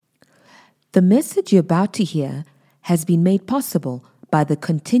The message you're about to hear has been made possible by the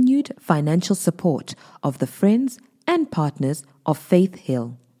continued financial support of the friends and partners of Faith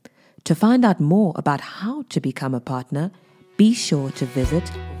Hill. To find out more about how to become a partner, be sure to visit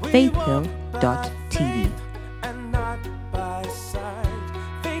faithhill.tv. And not by sight.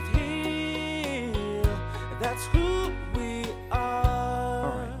 Faith Hill, that's who we are.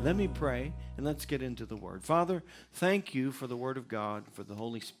 All right, let me pray and let's get into the Word. Father, thank you for the Word of God, for the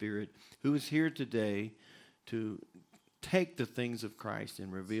Holy Spirit who is here today to take the things of Christ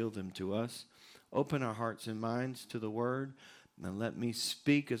and reveal them to us. Open our hearts and minds to the Word, and let me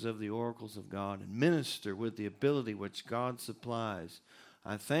speak as of the oracles of God and minister with the ability which God supplies.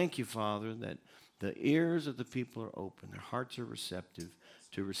 I thank you, Father, that the ears of the people are open, their hearts are receptive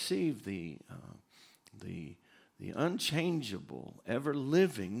to receive the unchangeable,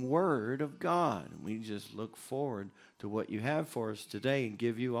 ever-living Word of God. And we just look forward to what you have for us today and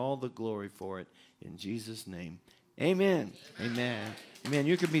give you all the glory for it. In Jesus' name, amen. Amen. Amen.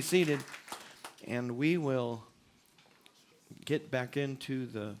 You can be seated, and we will get back into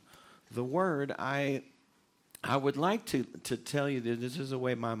the Word. I would like to tell you that this is the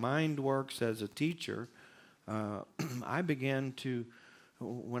way my mind works as a teacher. I began to,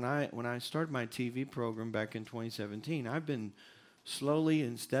 when I started my TV program back in 2017, I've been slowly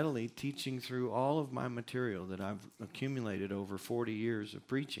and steadily teaching through all of my material that I've accumulated over 40 years of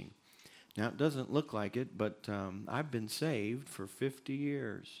preaching. Now, it doesn't look like it, but I've been saved for 50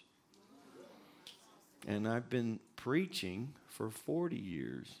 years. And I've been preaching for 40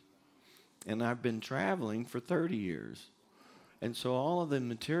 years. And I've been traveling for 30 years. And so all of the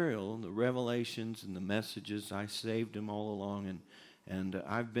material, the revelations and the messages, I saved them all along. And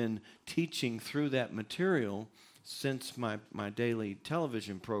I've been teaching through that material since my daily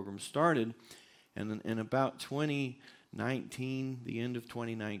television program started. And in about 2019, the end of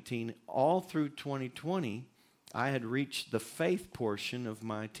 2019, all through 2020, I had reached the faith portion of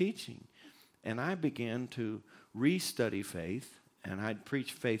my teaching. And I began to restudy faith, and I'd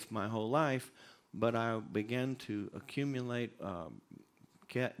preached faith my whole life, but I began to accumulate,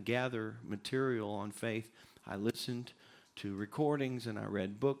 gather material on faith. I listened to recordings, and I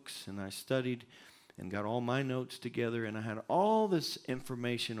read books, and I studied, and got all my notes together, and I had all this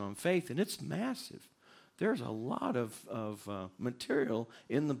information on faith, and it's massive. There's a lot of material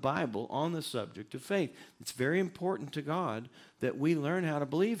in the Bible on the subject of faith. It's very important to God that we learn how to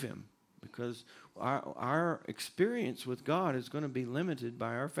believe Him, because our experience with God is going to be limited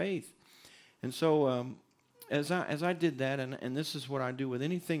by our faith. And so as I did that, and this is what I do with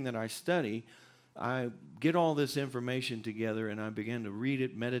anything that I study, I get all this information together, and I began to read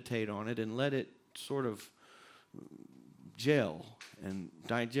it, meditate on it, and let it sort of gel and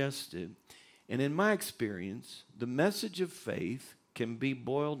digest it. And in my experience, the message of faith can be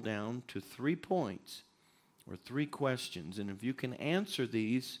boiled down to 3 points or 3 questions. And if you can answer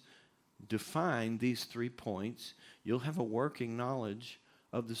these, define these 3 points, you'll have a working knowledge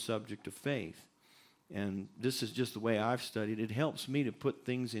of the subject of faith. And this is just the way I've studied. It helps me to put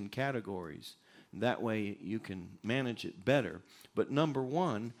things in categories. That way you can manage it better. But number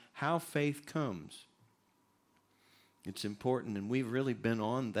 1, how faith comes. It's important, and we've really been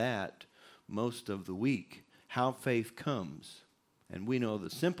on that most of the week. How faith comes. And we know the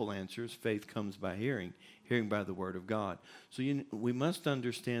simple answer is faith comes by hearing by the Word of God. So we must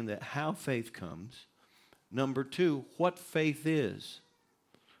understand that how faith comes. Number 2, what faith is.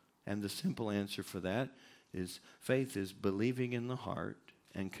 And the simple answer for that is faith is believing in the heart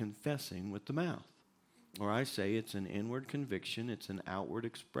and confessing with the mouth. Or I say it's an inward conviction, it's an outward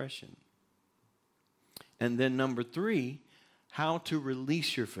expression. And then number 3, how to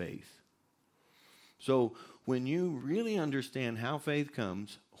release your faith. So when you really understand how faith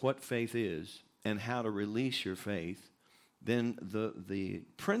comes, what faith is, and how to release your faith, then the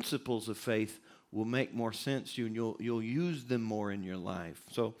principles of faith will make more sense to you, and you'll use them more in your life.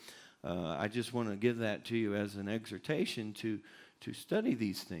 So I just want to give that to you as an exhortation to study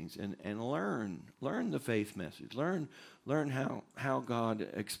these things and learn the faith message. Learn how God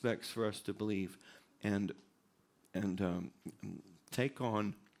expects for us to believe, and take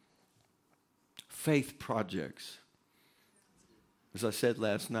on faith projects. As I said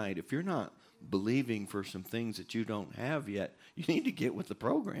last night, if you're not believing for some things that you don't have yet, you need to get with the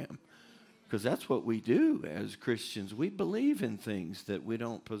program, because that's what we do as Christians. We believe in things that we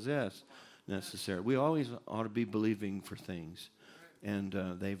don't possess necessarily. We always ought to be believing for things, and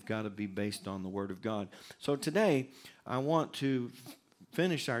they've got to be based on the Word of God. So today, I want to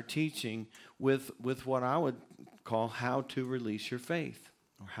finish our teaching with what I would call how to release your faith,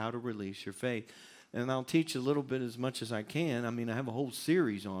 or how to release your faith. and I'll teach a little bit as much as I can. I mean, I have a whole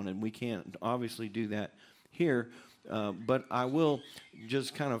series on it, and we can't obviously do that here, but I will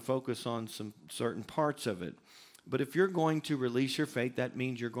just kind of focus on some certain parts of it. But if you're going to release your faith, that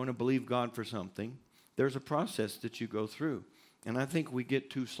means you're going to believe God for something. There's a process that you go through. And I think we get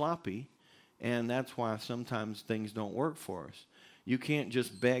too sloppy, and that's why sometimes things don't work for us. You can't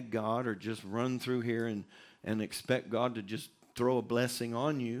just beg God or just run through here and expect God to just throw a blessing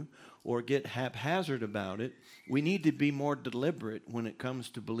on you or get haphazard about it. We need to be more deliberate when it comes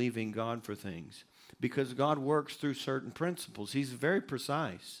to believing God for things, because God works through certain principles. He's very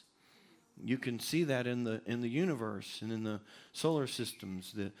precise. You can see that in the universe and in the solar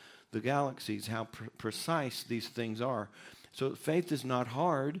systems, the galaxies, how precise these things are. So faith is not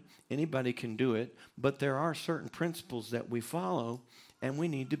hard. Anybody can do it. But there are certain principles that we follow, and we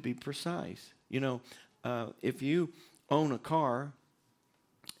need to be precise. You know, if you own a car,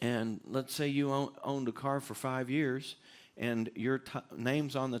 and let's say you owned a car for 5 years, and your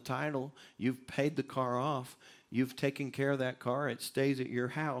name's on the title, you've paid the car off, you've taken care of that car, it stays at your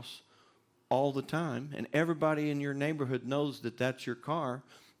house all the time, and everybody in your neighborhood knows that that's your car.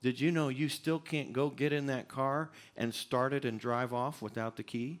 Did you know you still can't go get in that car and start it and drive off without the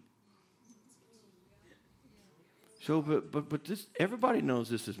key? So, but this, everybody knows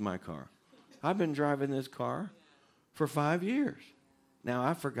this is my car. I've been driving this car for 5 years. Now,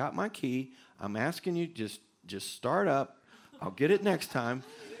 I forgot my key. I'm asking you, just start up. I'll get it next time.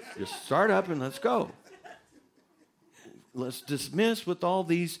 Just start up and let's go. Let's dismiss with all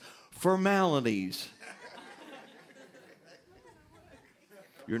these formalities.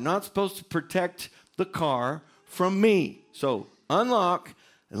 You're not supposed to protect the car from me. So unlock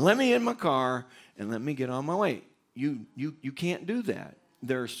and let me in my car and let me get on my way. You can't do that.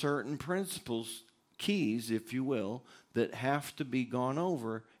 There are certain principles, keys, if you will, that have to be gone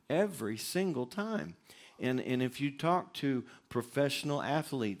over every single time. And if you talk to professional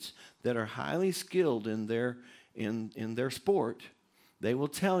athletes that are highly skilled in their sport, they will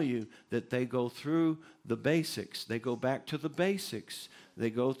tell you that they go through the basics. They go back to the basics. They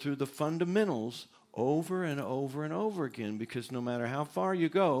go through the fundamentals over and over and over again, because no matter how far you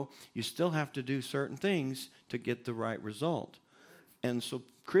go, you still have to do certain things to get the right result. And so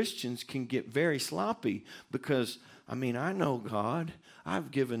Christians can get very sloppy because, I mean, I know God.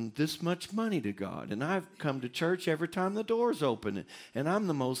 I've given this much money to God, and I've come to church every time the doors open, and I'm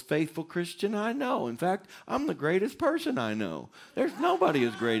the most faithful Christian I know. In fact, I'm the greatest person I know. There's nobody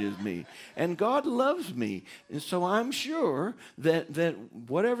as great as me, and God loves me, and so I'm sure that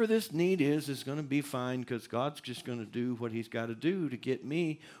whatever this need is going to be fine, because God's just going to do what He's got to do to get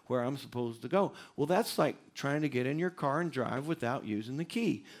me where I'm supposed to go. Well, that's like trying to get in your car and drive without using the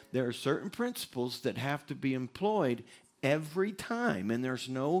key. There are certain principles that have to be employed every time, and there's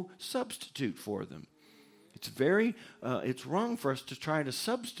no substitute for them. It's wrong for us to try to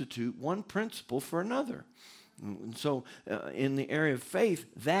substitute one principle for another. And so in the area of faith,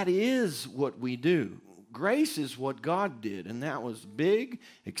 that is what we do. Grace is what God did, and that was big,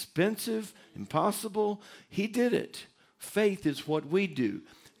 expensive, impossible. He did it. Faith is what we do.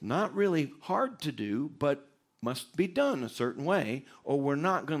 Not really hard to do, but must be done a certain way, or we're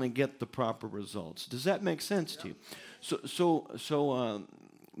not going to get the proper results. Does that make sense to you? So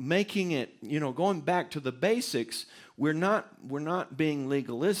making it, going back to the basics, we're not being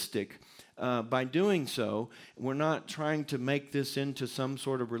legalistic by doing so. We're not trying to make this into some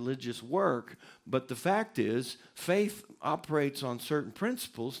sort of religious work, but the fact is, faith operates on certain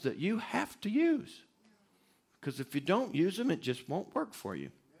principles that you have to use. Because if you don't use them, it just won't work for you.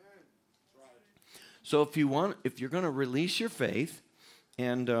 So if you're going to release your faith,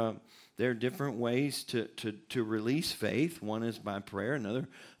 and there are different ways to release faith. One is by prayer.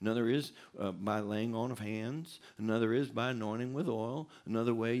 Another is by laying on of hands. Another is by anointing with oil.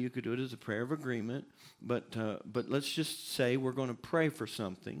 Another way you could do it is a prayer of agreement. But let's just say we're going to pray for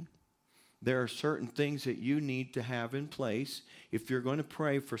something. There are certain things that you need to have in place if you're going to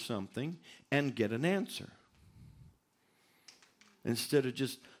pray for something and get an answer. Instead of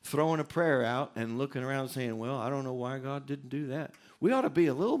just throwing a prayer out and looking around saying, well, I don't know why God didn't do that. We ought to be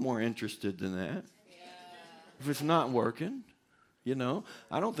a little more interested than that. Yeah. If it's not working,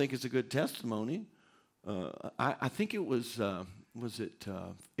 I don't think it's a good testimony. I think it was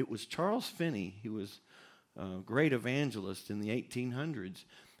Charles Finney. He was a great evangelist in the 1800s,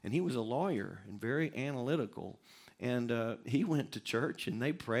 and he was a lawyer and very analytical. And he went to church, and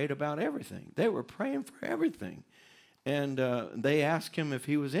they prayed about everything. They were praying for everything. And they asked him if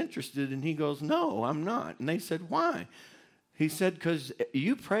he was interested, and he goes, no, I'm not. And they said, why? He said, because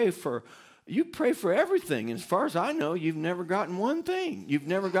you pray for You pray for everything. And as far as I know, you've never gotten one thing. You've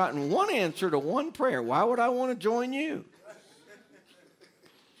never gotten one answer to one prayer. Why would I want to join you?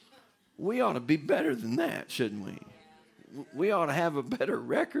 We ought to be better than that, shouldn't we? We ought to have a better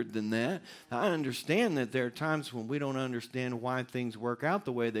record than that. I understand that there are times when we don't understand why things work out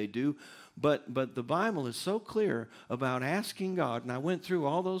the way they do, but the Bible is so clear about asking God, and I went through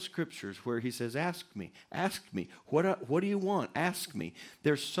all those scriptures where he says, ask me, what do you want? Ask me.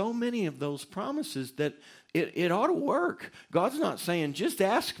 There's so many of those promises that it ought to work. God's not saying, just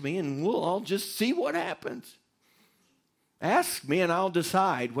ask me and we'll all just see what happens. Ask me and I'll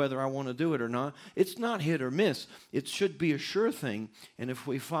decide whether I want to do it or not. It's not hit or miss. It should be a sure thing. And if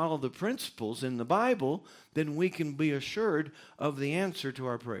we follow the principles in the Bible, then we can be assured of the answer to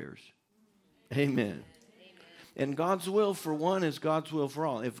our prayers. Amen. And God's will for one is God's will for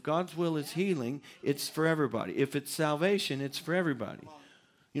all. If God's will is healing, it's for everybody. If it's salvation, it's for everybody.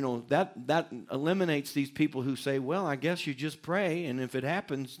 You know, that eliminates these people who say, well, I guess you just pray, and if it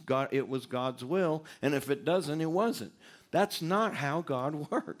happens, it was God's will, and if it doesn't, it wasn't. That's not how God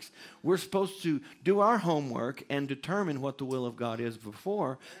works. We're supposed to do our homework and determine what the will of God is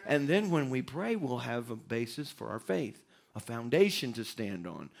before, and then when we pray, we'll have a basis for our faith, a foundation to stand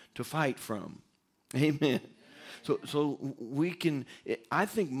on, to fight from. Amen. So we can, I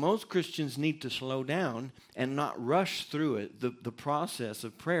think most Christians need to slow down and not rush through it, the process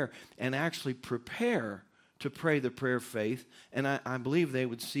of prayer, and actually prepare to pray the prayer of faith, and I believe they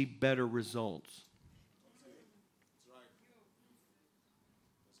would see better results.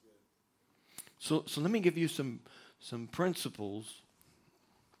 So let me give you some principles,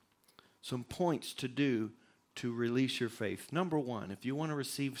 some points to do to release your faith. Number one, if you want to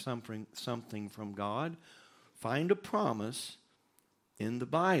receive something from God, find a promise in the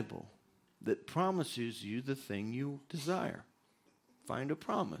Bible that promises you the thing you desire. Find a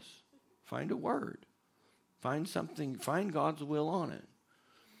promise. Find a word. Find something. Find God's will on it.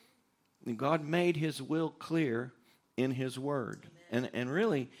 And God made his will clear in his word. And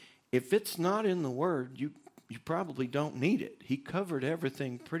really, if it's not in the word, you probably don't need it. He covered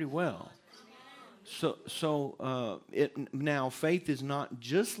everything pretty well. Now, faith is not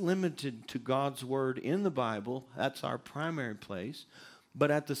just limited to God's word in the Bible. That's our primary place.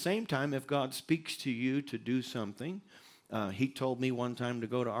 But at the same time, if God speaks to you to do something, he told me one time to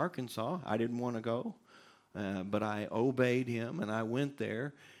go to Arkansas. I didn't want to go, but I obeyed him, and I went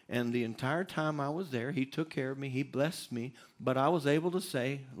there. And the entire time I was there, he took care of me. He blessed me. But I was able to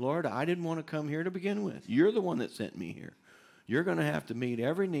say, Lord, I didn't want to come here to begin with. You're the one that sent me here. You're going to have to meet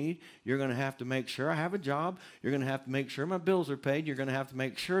every need. You're going to have to make sure I have a job. You're going to have to make sure my bills are paid. You're going to have to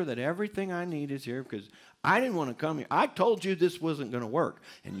make sure that everything I need is here, because I didn't want to come here. I told you this wasn't going to work,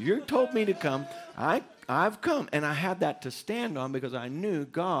 and you told me to come. I've come, and I had that to stand on because I knew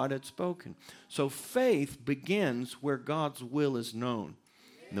God had spoken. So faith begins where God's will is known.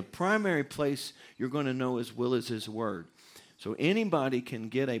 And the primary place you're going to know his will is his word. So anybody can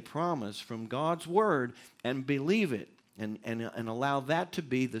get a promise from God's word and believe it and allow that to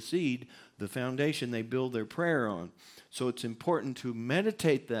be the seed, the foundation they build their prayer on. So it's important to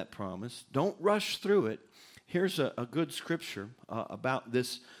meditate that promise. Don't rush through it. Here's a good scripture about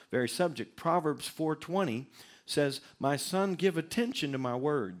this very subject. Proverbs 4:20 says, "My son, give attention to my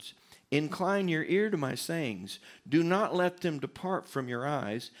words. Incline your ear to my sayings. Do not let them depart from your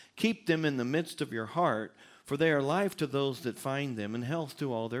eyes. Keep them in the midst of your heart, for they are life to those that find them and health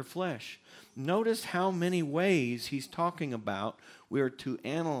to all their flesh." Notice how many ways he's talking about we are to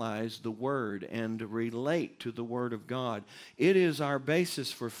analyze the Word and relate to the Word of God. It is our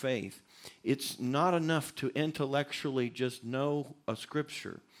basis for faith. It's not enough to intellectually just know a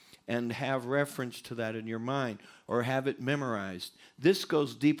scripture and have reference to that in your mind or have it memorized. This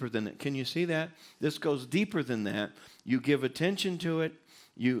goes deeper than it. Can you see that? This goes deeper than that. You give attention to it.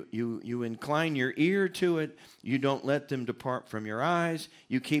 You incline your ear to it. You don't let them depart from your eyes.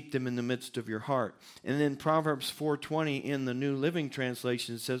 You keep them in the midst of your heart. And then Proverbs 4:20 in the New Living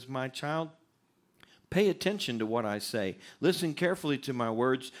Translation says, "My child, pay attention to what I say. Listen carefully to my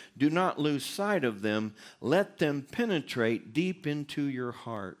words. Do not lose sight of them. Let them penetrate deep into your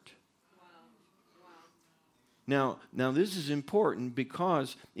heart." Now this is important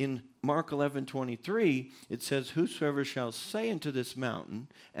because in Mark 11:23, it says, "Whosoever shall say unto this mountain,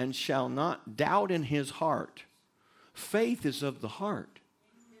 and shall not doubt in his heart." Faith is of the heart.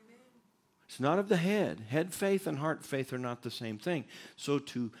 It's not of the head. Head faith and heart faith are not the same thing. So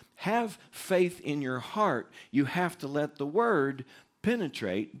to have faith in your heart, you have to let the word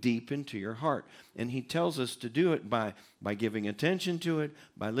penetrate deep into your heart. And he tells us to do it by giving attention to it,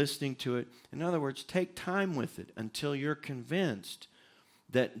 by listening to it. In other words, take time with it until you're convinced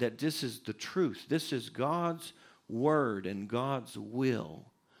that this is the truth. This is God's word and God's will.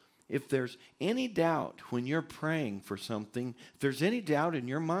 If there's any doubt when you're praying for something, if there's any doubt in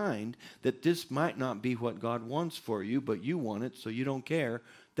your mind that this might not be what God wants for you, but you want it so you don't care,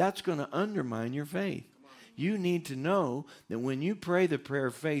 that's going to undermine your faith. You need to know that when you pray the prayer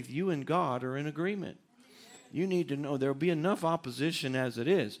of faith, you and God are in agreement. You need to know there'll be enough opposition as it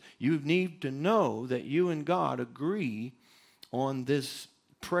is. You need to know that you and God agree on this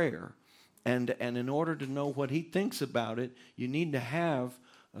prayer. And in order to know what he thinks about it, you need to have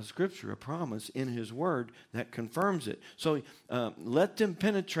a scripture, a promise in his word that confirms it. So let them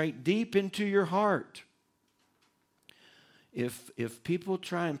penetrate deep into your heart. If people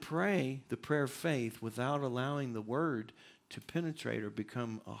try and pray the prayer of faith without allowing the word to penetrate or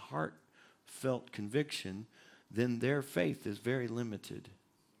become a heartfelt conviction, then their faith is very limited.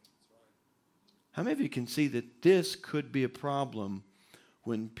 How many of you can see that this could be a problem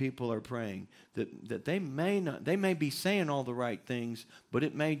when people are praying? That they may be saying all the right things, but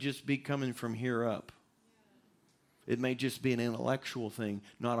it may just be coming from here up. It may just be an intellectual thing,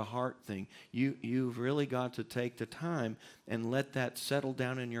 not a heart thing. You've really got to take the time and let that settle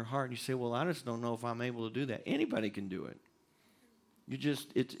down in your heart. And you say, well, I just don't know if I'm able to do that. Anybody can do it.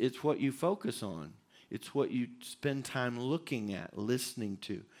 It's what you focus on. It's what you spend time looking at, listening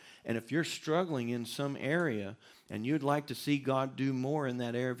to. And if you're struggling in some area and you'd like to see God do more in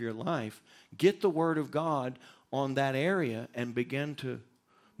that area of your life, get the Word of God on that area and begin to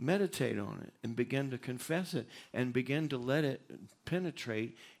meditate on it and begin to confess it and begin to let it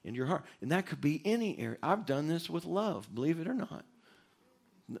penetrate in your heart. And that could be any area. I've done this with love, believe it or not.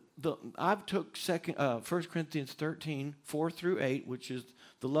 I've took 1 Corinthians 13, 4 through 8, which is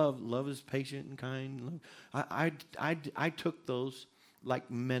the love. Love is patient and kind. I took those like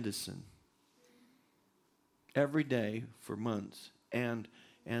medicine every day for months, and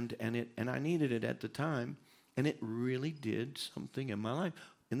I needed it at the time, and it really did something in my life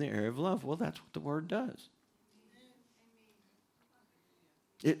in the area of love. Well, that's what the Word does.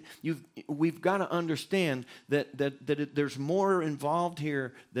 We've got to understand that there's more involved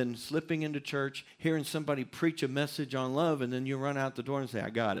here than slipping into church, hearing somebody preach a message on love, and then you run out the door and say,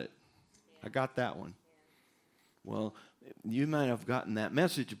 I got it. I got that one. Well, you might have gotten that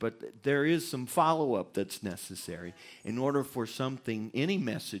message, but there is some follow-up that's necessary in order for any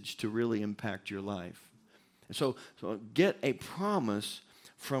message to really impact your life. So get a promise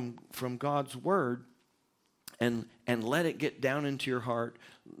from God's Word and let it get down into your heart.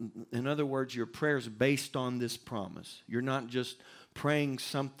 In other words, your prayer is based on this promise. You're not just praying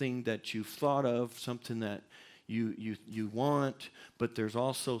something that you've thought of, something that you want, but there's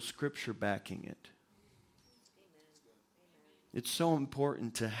also Scripture backing it. It's so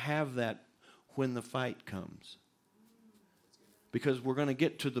important to have that when the fight comes. Because we're going to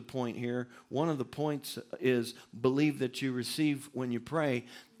get to the point here. One of the points is believe that you receive when you pray.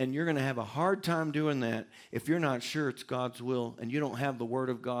 And you're going to have a hard time doing that if you're not sure it's God's will and you don't have the Word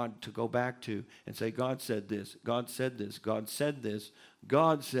of God to go back to and say, God said this, God said this, God said this,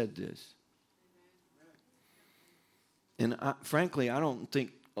 God said this. And frankly, I don't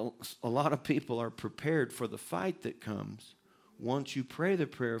think a lot of people are prepared for the fight that comes once you pray the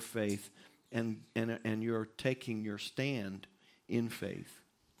prayer of faith and you're taking your stand in faith.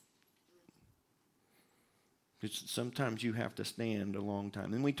 Sometimes you have to stand a long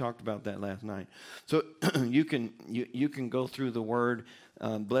time. And we talked about that last night. So you can go through the Word.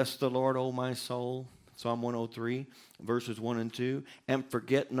 Bless the Lord, O my soul. Psalm 103, verses 1 and 2. And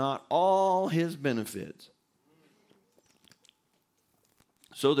forget not all His benefits.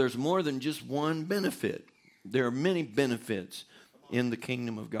 So there's more than just one benefit. There are many benefits in the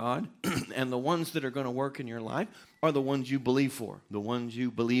kingdom of God. And the ones that are going to work in your life are the ones you believe for, the ones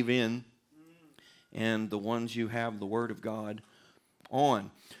you believe in, and the ones you have the Word of God on.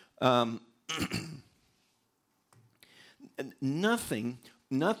 Nothing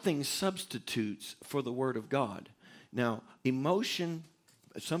substitutes for the Word of God. Now, emotion,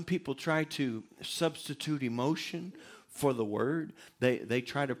 some people try to substitute emotion for the Word. They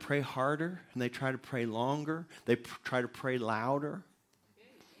try to pray harder, and they try to pray longer. They try to pray louder.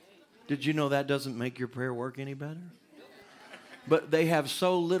 Did you know that doesn't make your prayer work any better? But they have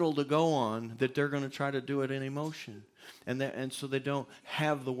so little to go on that they're going to try to do it in emotion. And so they don't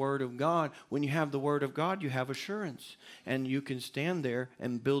have the Word of God. When you have the Word of God, you have assurance. And you can stand there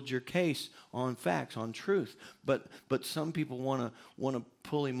and build your case on facts, on truth. But some people want to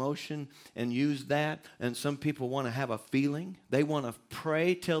pull emotion and use that. And some people want to have a feeling. They want to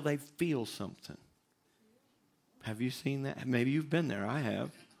pray till they feel something. Have you seen that? Maybe you've been there. I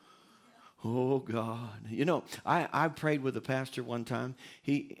have. Oh, God. You know, I prayed with a pastor one time.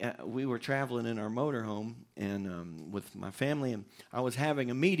 We were traveling in our motorhome and with my family, and I was having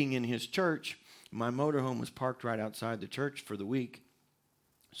a meeting in his church. My motorhome was parked right outside the church for the week.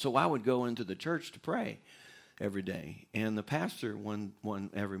 So I would go into the church to pray every day. And the pastor one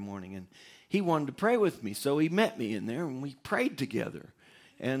every morning, and he wanted to pray with me. So he met me in there, and we prayed together.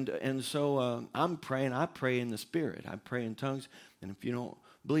 And so I'm praying. I pray in the Spirit. I pray in tongues. And if you don't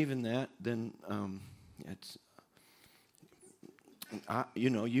believe in that, then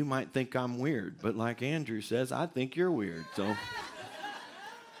you might think I'm weird. But like Andrew says, I think you're weird. So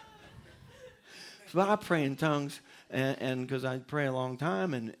I pray in tongues. And because I pray a long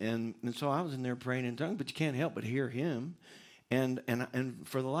time, and so I was in there praying in tongues, but you can't help but hear him. And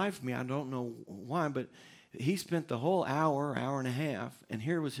for the life of me, I don't know why, but he spent the whole hour and a half, and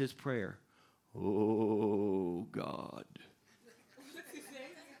here was his prayer. Oh, God.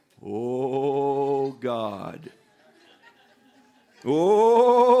 Oh, God.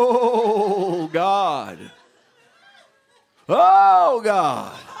 Oh, God. Oh,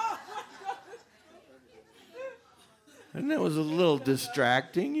 God. And that was a little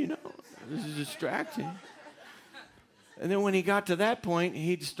distracting, you know. It was distracting. And then when he got to that point,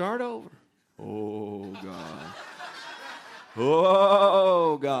 he'd start over. Oh, God.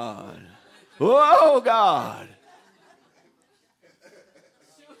 Oh, God. Oh, God.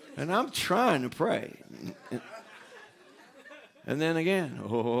 And I'm trying to pray. And then again,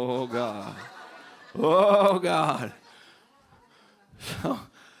 oh, God. Oh, God. So,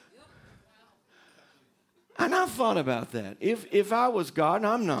 and I've thought about that. If I was God, and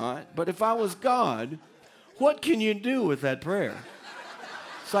I'm not, but if I was God, what can you do with that prayer?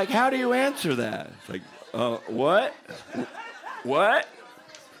 It's like, how do you answer that? It's like, what? What?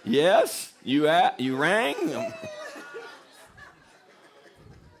 Yes? You rang?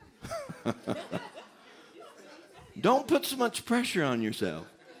 Don't put so much pressure on yourself.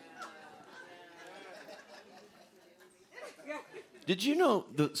 Did you know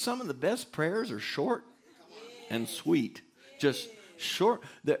that some of the best prayers are short and sweet? Just short,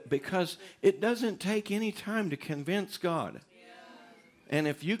 because it doesn't take any time to convince God. And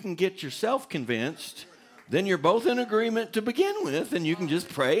if you can get yourself convinced, then you're both in agreement to begin with, and you can just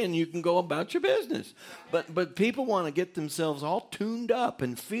pray and you can go about your business. But people want to get themselves all tuned up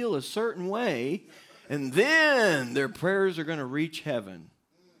and feel a certain way, and then their prayers are going to reach heaven.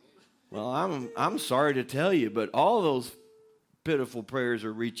 Well, I'm sorry to tell you, but all those pitiful prayers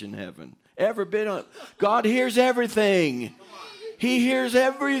are reaching heaven. Every bit of God hears everything. He hears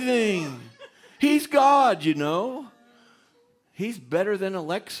everything. He's God, you know. He's better than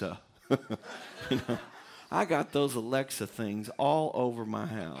Alexa. You know, I got those Alexa things all over my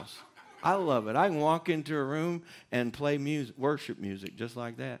house. I love it. I can walk into a room and play music, worship music, just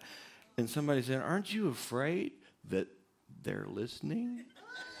like that. And somebody said, "Aren't you afraid that they're listening?"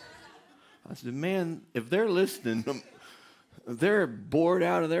 I said, "Man, if they're listening, they're bored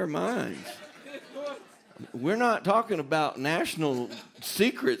out of their minds. We're not talking about national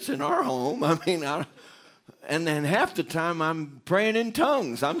secrets in our home. I mean, and then half the time I'm praying in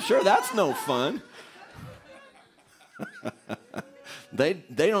tongues. I'm sure that's no fun." They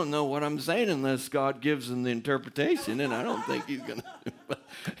don't know what I'm saying unless God gives them the interpretation, and I don't think he's going to. But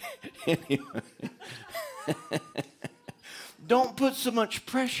anyway. Don't put so much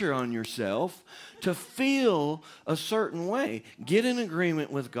pressure on yourself to feel a certain way. Get in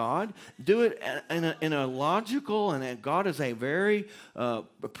agreement with God. Do it in a logical, and God is a very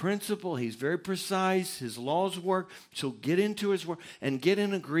principle. He's very precise. His laws work. So get into his word and get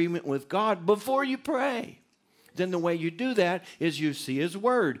in agreement with God before you pray. Then the way you do that is you see his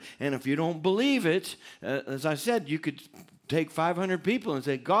word. And if you don't believe it, as I said, you could take 500 people and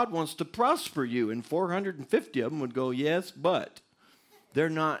say, "God wants to prosper you." And 450 of them would go, "Yes, but." They're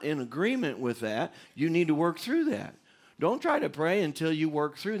not in agreement with that. You need to work through that. Don't try to pray until you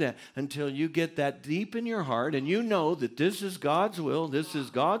work through that, until you get that deep in your heart and you know that this is God's will, this is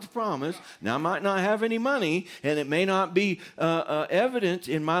God's promise. Now, I might not have any money, and it may not be evident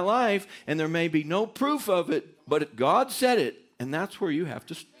in my life, and there may be no proof of it, but God said it, and that's where you have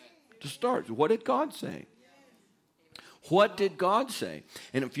to start. What did God say? What did God say?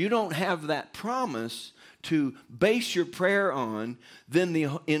 And if you don't have that promise to base your prayer on, then the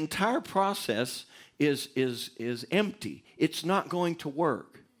entire process is empty. It's not going to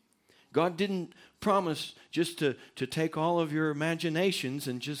work. God didn't promise just to take all of your imaginations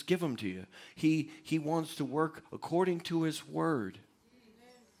and just give them to you. He wants to work according to his word.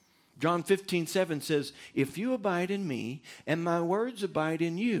 John 15:7 says, "If you abide in me and my words abide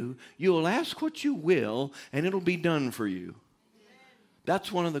in you, you will ask what you will and it'll be done for you." That's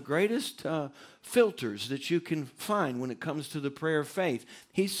one of the greatest filters that you can find when it comes to the prayer of faith.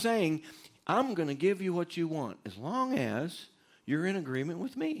 He's saying, I'm going to give you what you want as long as you're in agreement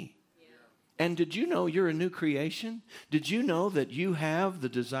with me. And did you know you're a new creation? Did you know that you have the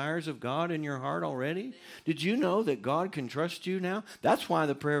desires of God in your heart already? Did you know that God can trust you now? That's why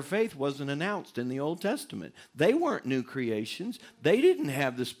the prayer of faith wasn't announced in the Old Testament. They weren't new creations. They didn't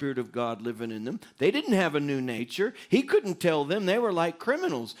have the Spirit of God living in them. They didn't have a new nature. He couldn't tell them. They were like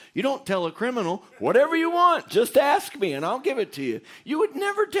criminals. You don't tell a criminal, whatever you want, just ask me and I'll give it to you. You would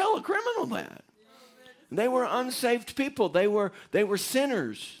never tell a criminal that. They were unsaved people. They were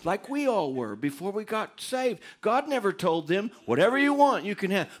sinners like we all were before we got saved. God never told them, whatever you want, you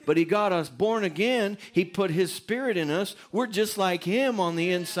can have. But He got us born again. He put His Spirit in us. We're just like Him on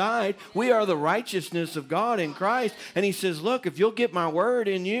the inside. We are the righteousness of God in Christ. And He says, look, if you'll get my word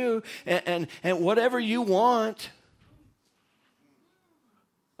in you and whatever you want,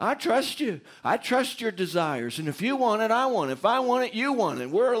 I trust you. I trust your desires. And if you want it, I want it. If I want it, you want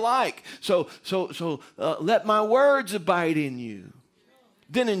it. We're alike. So let my words abide in you.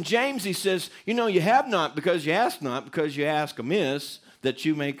 Then in James he says, you have not because you ask not, because you ask amiss, that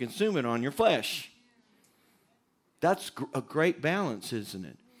you may consume it on your flesh. That's a great balance, isn't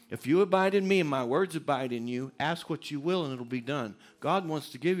it? If you abide in me and my words abide in you, ask what you will and it'll be done. God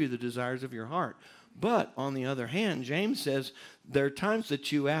wants to give you the desires of your heart. But on the other hand, James says, there are times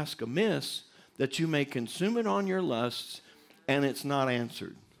that you ask amiss, that you may consume it on your lusts, and it's not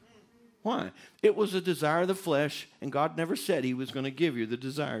answered. Why? It was a desire of the flesh, and God never said He was going to give you the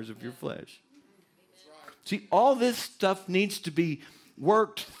desires of your flesh. See, all this stuff needs to be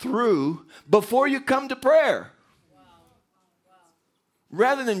worked through before you come to prayer.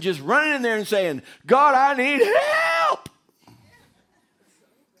 Rather than just running in there and saying, God, I need help.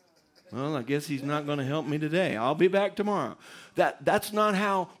 Well, I guess He's not going to help me today. I'll be back tomorrow. That's not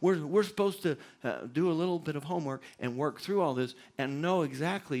how we're supposed to do a little bit of homework and work through all this and know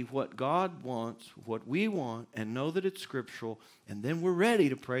exactly what God wants, what we want, and know that it's scriptural, and then we're ready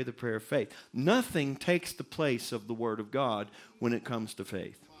to pray the prayer of faith. Nothing takes the place of the Word of God when it comes to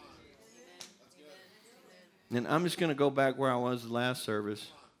faith. And I'm just going to go back where I was the last service.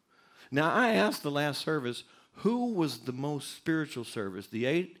 Now, I asked the last service, who was the most spiritual service, the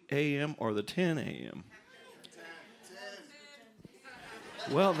 8 a.m. or the 10 a.m.?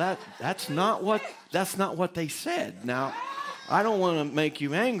 Well, that's not what they said. Now, I don't want to make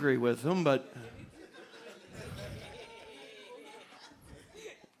you angry with them, but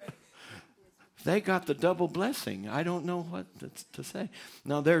they got the double blessing. I don't know what to say.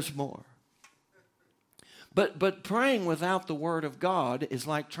 Now, there's more. But praying without the Word of God is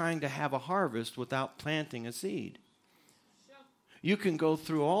like trying to have a harvest without planting a seed. You can go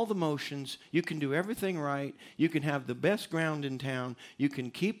through all the motions. You can do everything right. You can have the best ground in town. You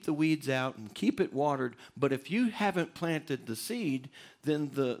can keep the weeds out and keep it watered. But if you haven't planted the seed,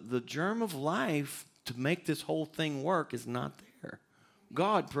 then the germ of life to make this whole thing work is not there.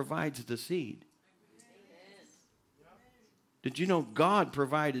 God provides the seed. Did you know God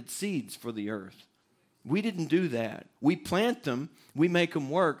provided seeds for the earth? We didn't do that. We plant them, we make them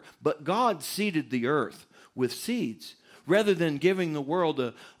work, but God seeded the earth with seeds. Rather than giving the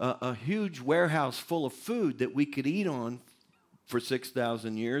world a huge warehouse full of food that we could eat on for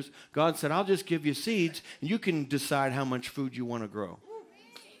 6,000 years, God said, I'll just give you seeds, and you can decide how much food you want to grow.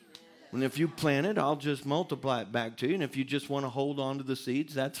 And if you plant it, I'll just multiply it back to you. And if you just want to hold on to the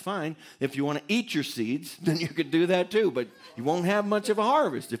seeds, that's fine. If you want to eat your seeds, then you could do that too. But you won't have much of a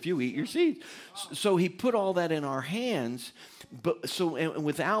harvest if you eat your seeds. So He put all that in our hands. And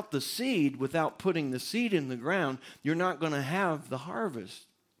without the seed, without putting the seed in the ground, you're not going to have the harvest.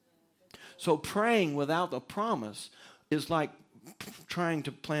 So praying without a promise is like trying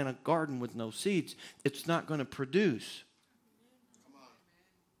to plant a garden with no seeds. It's not going to produce.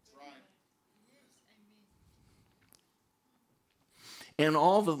 And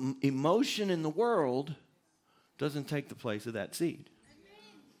all the emotion in the world doesn't take the place of that seed.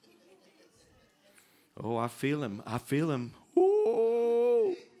 Oh, I feel him. I feel him.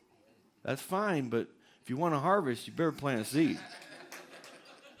 Ooh. That's fine, but if you want to harvest, you better plant a seed.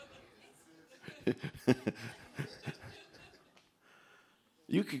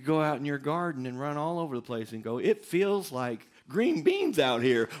 You could go out in your garden and run all over the place and go, it feels like green beans out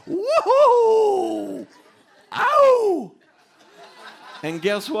here. Woohoo! Ow! And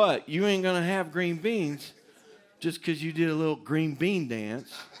guess what? You ain't going to have green beans just because you did a little green bean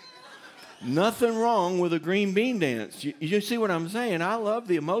dance. Nothing wrong with a green bean dance. You see what I'm saying? I love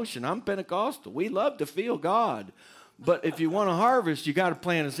the emotion. I'm Pentecostal. We love to feel God. But if you want to harvest, you got to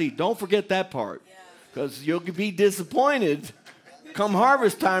plant a seed. Don't forget that part, because you'll be disappointed Come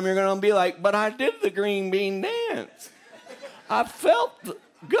harvest time, you're going to be like, but I did the green bean dance. I felt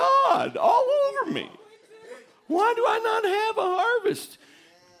God all over me. Why do I not have a harvest?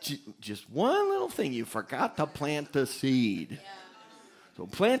 Just one little thing. You forgot to plant the seed. So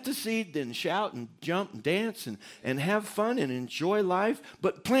plant the seed, then shout and jump and dance and have fun and enjoy life,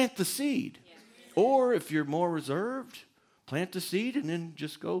 but plant the seed. Or if you're more reserved, plant the seed and then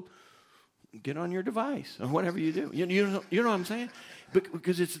just go get on your device or whatever you do. You know what I'm saying?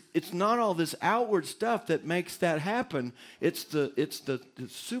 Because it's not all this outward stuff that makes that happen. It's the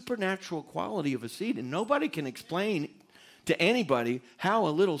supernatural quality of a seed, and nobody can explain to anybody how a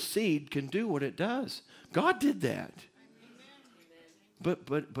little seed can do what it does. God did that.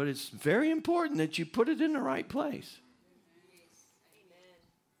 But it's very important that you put it in the right place.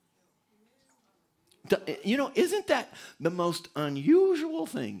 Isn't that the most unusual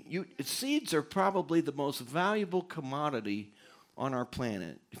thing? Seeds are probably the most valuable commodity on our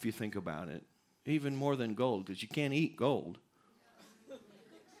planet, if you think about it. Even more than gold, because you can't eat gold.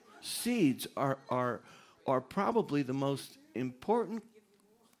 Seeds are probably the most important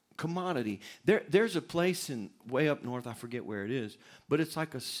commodity. There's a place way up north, I forget where it is, but it's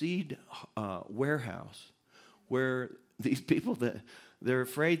like a seed warehouse where these people they're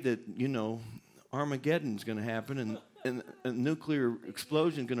afraid that, Armageddon's going to happen and a nuclear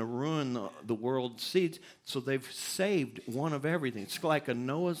explosion is going to ruin the world's seeds. So they've saved one of everything. It's like a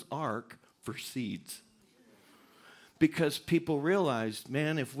Noah's Ark for seeds. Because people realized,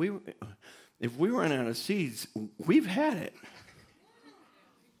 man, if we run out of seeds, we've had it.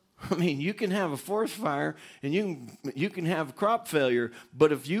 I mean, you can have a forest fire and you can have crop failure,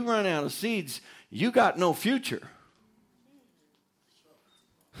 but if you run out of seeds, you got no future.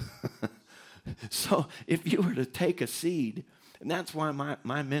 So if you were to take a seed, and that's why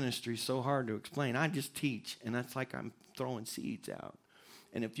my ministry is so hard to explain. I just teach, and that's like I'm throwing seeds out.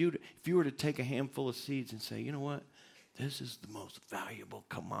 And if you were to take a handful of seeds and say, you know what, this is the most valuable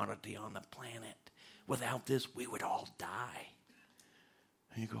commodity on the planet. Without this, we would all die.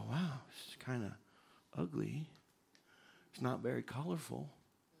 And you go, wow, it's kind of ugly. It's not very colorful.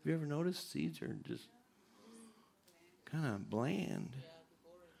 Have you ever noticed seeds are just kind of bland?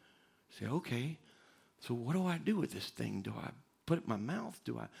 Say, okay, so what do I do with this thing? Do I put it in my mouth?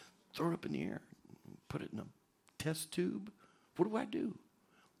 Do I throw it up in the air? Put it in a test tube? What do I do?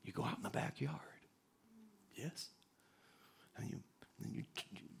 You go out in the backyard. Yes? And you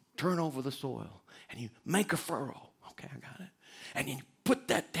turn over the soil and you make a furrow. Okay, I got it. And you put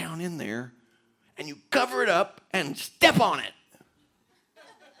that down in there and you cover it up and step on it.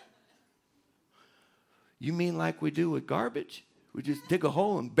 You mean like we do with garbage? We just dig a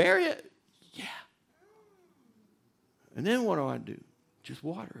hole and bury it? Yeah. And then what do I do? Just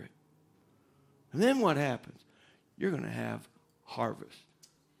water it. And then what happens? You're going to have harvest.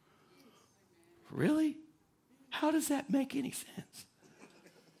 Really? How does that make any sense?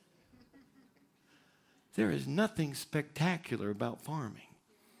 There is nothing spectacular about farming.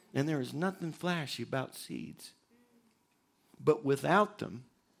 And there is nothing flashy about seeds. But without them,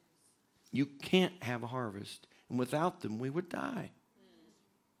 you can't have a harvest. And without them, we would die.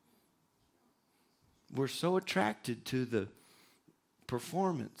 We're so attracted to the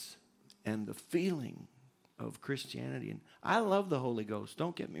performance and the feeling of Christianity. And I love the Holy Ghost,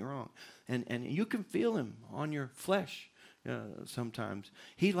 don't get me wrong. And you can feel him on your flesh sometimes.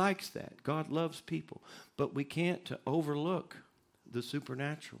 He likes that. God loves people. But we can't overlook the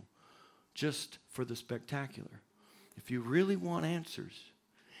supernatural just for the spectacular. If you really want answers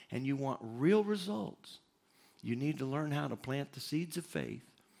and you want real results, you need to learn how to plant the seeds of faith,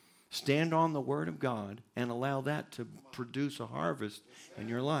 stand on the Word of God, and allow that to produce a harvest in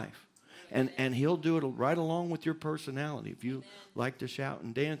your life. And he'll do it right along with your personality. If you like to shout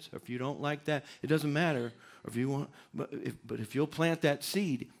and dance, or if you don't like that, it doesn't matter. If you want, but if you'll plant that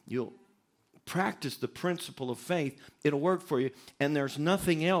seed, you'll practice the principle of faith, it'll work for you. And there's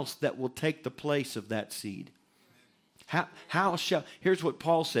nothing else that will take the place of that seed. Here's what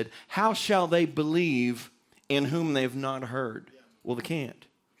Paul said, how shall they believe in whom they've not heard? Well, they can't.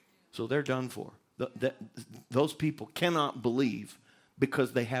 So they're done for. Those people cannot believe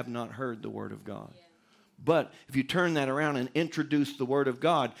because they have not heard the Word of God. But if you turn that around and introduce the Word of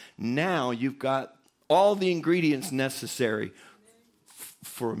God, now you've got all the ingredients necessary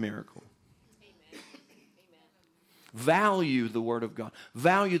for a miracle. Value the Word of God.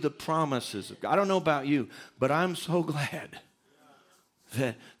 Value the promises of God. I don't know about you, but I'm so glad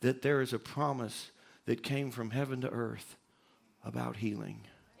that there is a promise that came from heaven to earth about healing.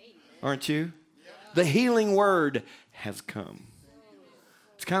 Aren't you? The healing word has come.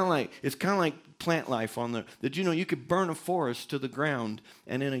 It's kind of like plant life on the. Did you know you could burn a forest to the ground,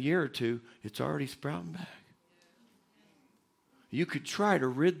 and in a year or two, it's already sprouting back? You could try to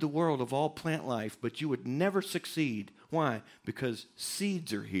rid the world of all plant life, but you would never succeed. Why? Because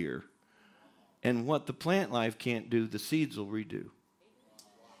seeds are here. And what the plant life can't do, the seeds will redo.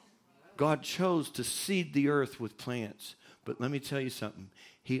 God chose to seed the earth with plants. But let me tell you something.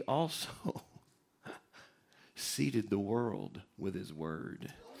 He also seeded the world with his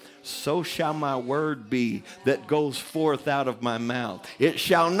word. So shall my word be that goes forth out of my mouth. It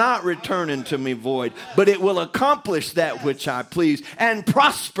shall not return unto me void, but it will accomplish that which I please and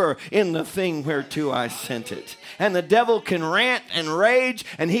prosper in the thing whereto I sent it. And the devil can rant and rage,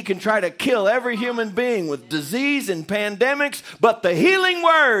 and he can try to kill every human being with disease and pandemics, but the healing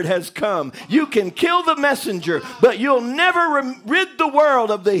word has come. You can kill the messenger, but you'll never rid the world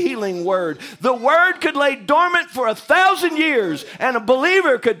of the healing word. The word could lay dormant for 1,000 years, and a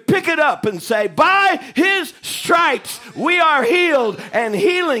believer could pick it up and say, by his stripes we are healed, and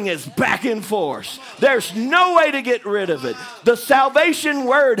healing is back in force. There's no way to get rid of it. The salvation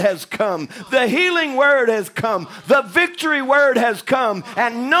word has come. The healing word has come. The victory word has come,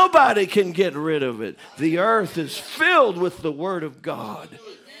 and nobody can get rid of it. The earth is filled with the word of God,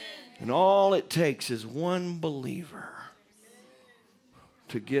 and all it takes is one believer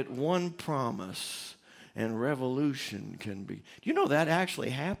to get one promise, and revolution can be. Do you know that actually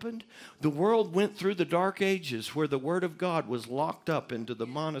happened? The world went through the dark ages where the word of God was locked up into the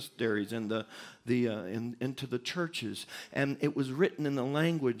monasteries and into the churches, and it was written in the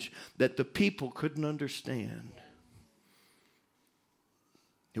language that the people couldn't understand.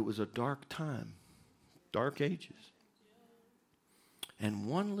 It was a dark time, dark ages. And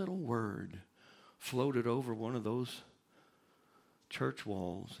one little word floated over one of those church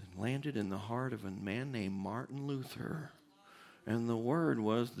walls and landed in the heart of a man named Martin Luther. And the word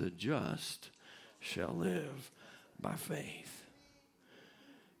was, the just shall live by faith.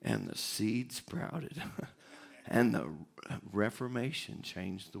 And the seed sprouted. And the Reformation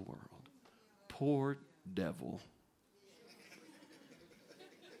changed the world. Poor devil.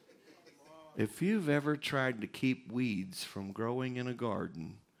 If you've ever tried to keep weeds from growing in a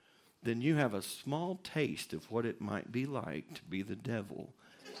garden, then you have a small taste of what it might be like to be the devil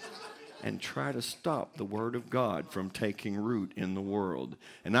and try to stop the word of God from taking root in the world.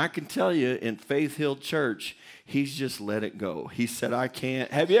 And I can tell you, in Faith Hill Church, he's just let it go. He said, I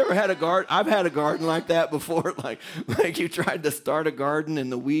can't. Have you ever had a garden? I've had a garden like that before. Like you tried to start a garden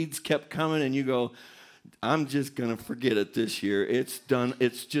and the weeds kept coming and you go, I'm just going to forget it this year. It's done.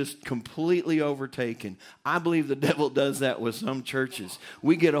 It's just completely overtaken. I believe the devil does that with some churches.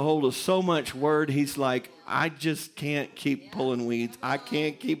 We get a hold of so much word, he's like, I just can't keep pulling weeds. I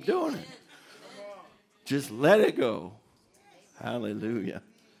can't keep doing it. Just let it go. Hallelujah.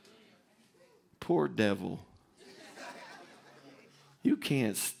 Poor devil. You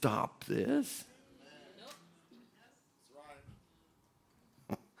can't stop this.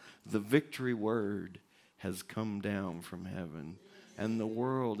 The victory word has come down from heaven, and the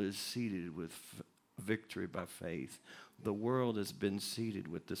world is seated with victory by faith. The world has been seated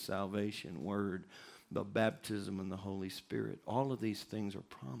with the salvation word, the baptism and the Holy Spirit. All of these things are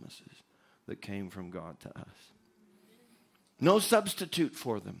promises that came from God to us. No substitute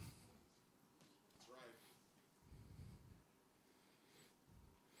for them.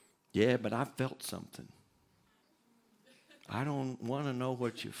 Yeah, but I felt something. I don't want to know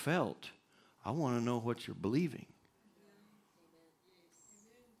what you felt. I want to know what you're believing.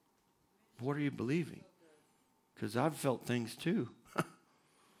 What are you believing? Because I've felt things too.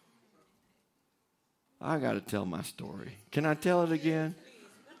 I got to tell my story. Can I tell it again?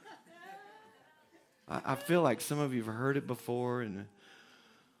 I feel like some of you have heard it before, and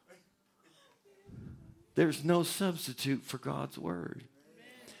there's no substitute for God's word.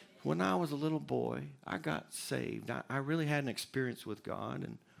 When I was a little boy, I got saved. I really had an experience with God,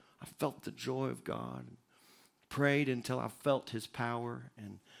 and I felt the joy of God. Prayed until I felt his power,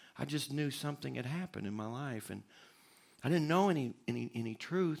 and I just knew something had happened in my life. And I didn't know any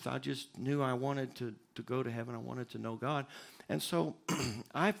truth. I just knew I wanted to go to heaven. I wanted to know God. And so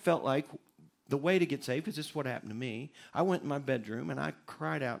I felt like the way to get saved, because this is what happened to me, I went in my bedroom and I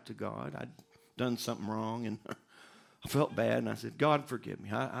cried out to God. I'd done something wrong, and I felt bad, and I said, God, forgive me.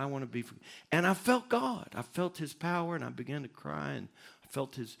 I want to be forgiven. And I felt God. I felt his power, and I began to cry, and I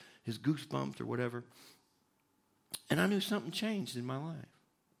felt his goosebumps or whatever. And I knew something changed in my life.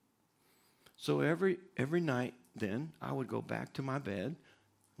 So every night then, I would go back to my bed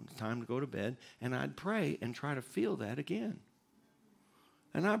when it's time to go to bed, and I'd pray and try to feel that again.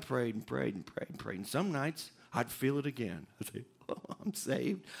 And I prayed and prayed and prayed and prayed. And some nights, I'd feel it again. I'd say, I'm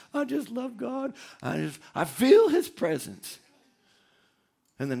saved. I just love God. I feel his presence.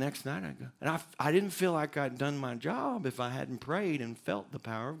 And the next night I go. And I didn't feel like I'd done my job if I hadn't prayed and felt the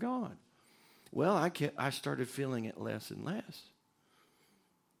power of God. Well, I started feeling it less and less.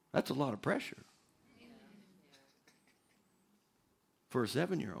 That's a lot of pressure for a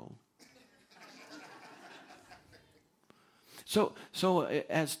 7-year-old. So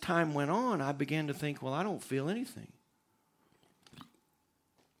as time went on, I began to think, well, I don't feel anything.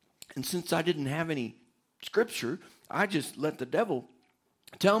 And since I didn't have any scripture, I just let the devil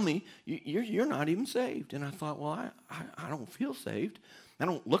tell me, you're not even saved. And I thought, well, I don't feel saved. I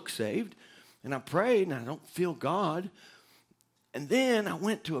don't look saved. And I prayed, and I don't feel God. And then I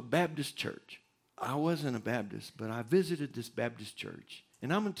went to a Baptist church. I wasn't a Baptist, but I visited this Baptist church.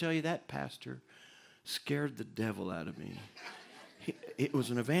 And I'm going to tell you, that pastor scared the devil out of me. It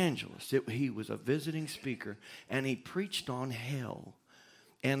was an evangelist. He was a visiting speaker, and he preached on hell.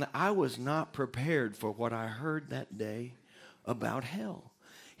 And I was not prepared for what I heard that day about hell.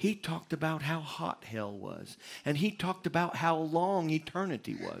 He talked about how hot hell was. And he talked about how long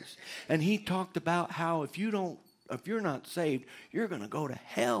eternity was. And he talked about how if you're not saved, you're going to go to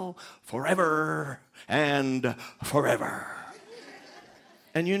hell forever and forever.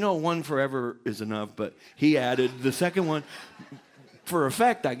 And you know, one forever is enough, but he added the second one for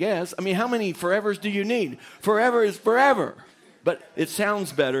effect, I guess. I mean, how many forevers do you need? Forever is forever. But it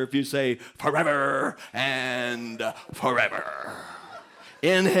sounds better if you say forever and forever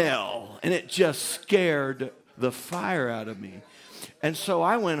in hell. And it just scared the fire out of me. And so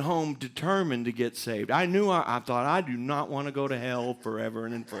I went home determined to get saved. I thought, I do not want to go to hell forever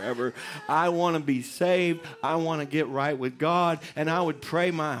and forever. I want to be saved. I want to get right with God. And I would pray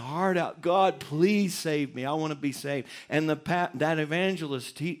my heart out, God, please save me. I want to be saved. And that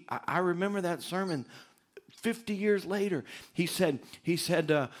evangelist, I remember that sermon 50 years later. He said,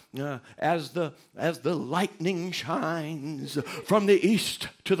 as the lightning shines from the east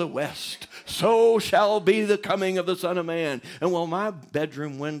to the west, so shall be the coming of the Son of Man. And well, my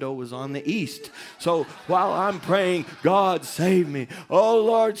bedroom window was on the east. So while I'm praying, God save me. Oh,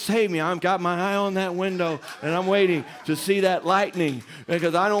 Lord, save me. I've got my eye on that window, and I'm waiting to see that lightning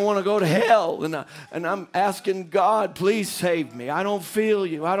because I don't want to go to hell. And I'm asking God, please save me. I don't feel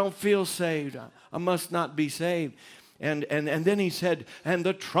you. I don't feel saved. I must not be saved. And then he said, and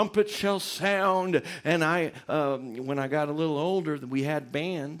the trumpet shall sound. And when I got a little older, we had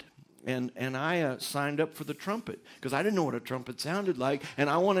band. And I signed up for the trumpet because I didn't know what a trumpet sounded like. And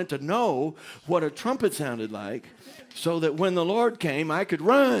I wanted to know what a trumpet sounded like so that when the Lord came, I could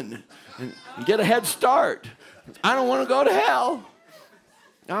run and get a head start. I don't want to go to hell.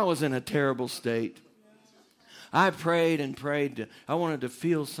 I was in a terrible state. I prayed and prayed. I wanted to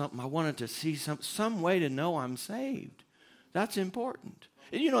feel something. I wanted to see some way to know I'm saved. That's important.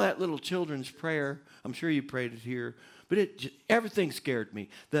 And you know that little children's prayer? I'm sure you prayed it here. But everything scared me.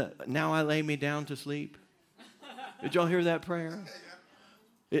 Now I lay me down to sleep. Did y'all hear that prayer?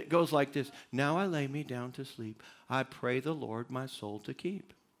 It goes like this. Now I lay me down to sleep. I pray the Lord my soul to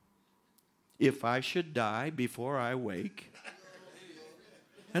keep. If I should die before I wake.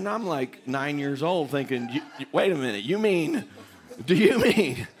 And I'm like 9 years old thinking, wait a minute, do you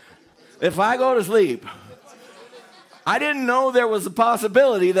mean, if I go to sleep, I didn't know there was a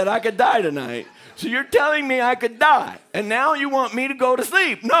possibility that I could die tonight. So you're telling me I could die, and now you want me to go to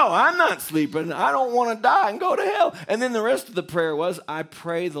sleep. No, I'm not sleeping. I don't want to die and go to hell. And then the rest of the prayer was, I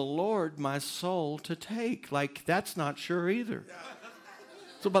pray the Lord my soul to take. Like, that's not sure either.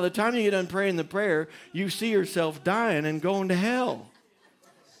 So by the time you get done praying the prayer, you see yourself dying and going to hell.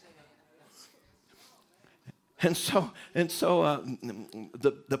 And so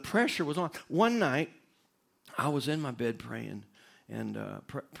the pressure was on. One night, I was in my bed praying, and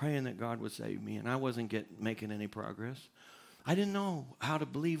praying that God would save me, and I wasn't making any progress. I didn't know how to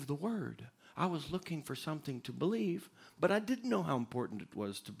believe the word. I was looking for something to believe, but I didn't know how important it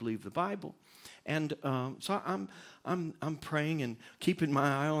was to believe the Bible. And so I'm praying and keeping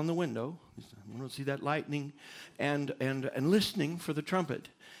my eye on the window. I want to see that lightning, and listening for the trumpet.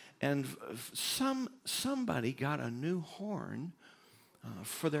 And somebody got a new horn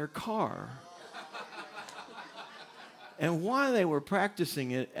for their car. And while they were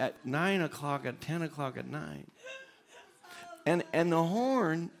practicing it at 9 o'clock, at 10 o'clock at night, and the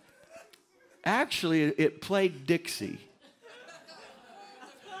horn, actually, it played Dixie.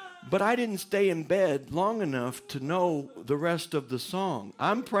 But I didn't stay in bed long enough to know the rest of the song.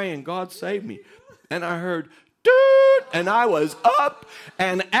 I'm praying, God save me. And I heard, doot, and I was up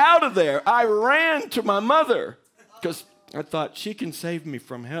and out of there. I ran to my mother because I thought she can save me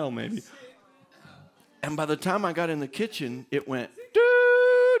from hell maybe. And by the time I got in the kitchen, it went,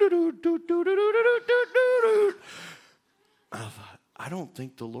 doo-doo-doo-doo-doo-doo-doo-doo-doo. I thought, I don't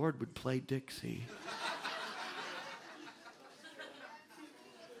think the Lord would play Dixie.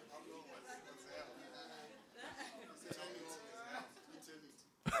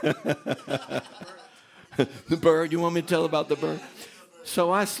 The bird, you want me to tell about the bird?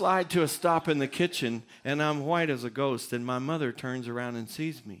 So I slide to a stop in the kitchen, and I'm white as a ghost, and my mother turns around and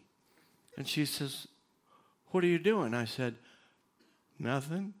sees me. And she says, what are you doing? I said,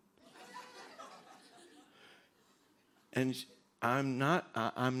 nothing. And I'm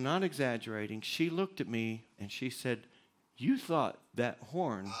not exaggerating. She looked at me, and she said, you thought that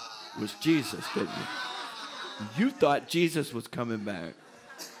horn was Jesus, didn't you? You thought Jesus was coming back.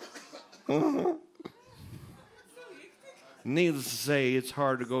 Uh-huh. Needless to say, it's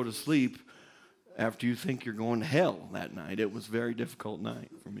hard to go to sleep after you think you're going to hell that night. It was a very difficult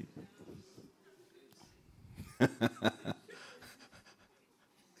night for me.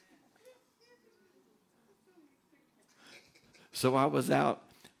 So I was out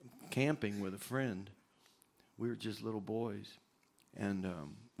camping with a friend. We were just little boys. And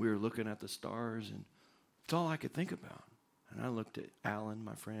we were looking at the stars, and it's all I could think about. And I looked at Alan,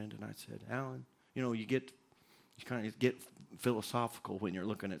 my friend, and I said, Alan, you know, you kind of get philosophical when you're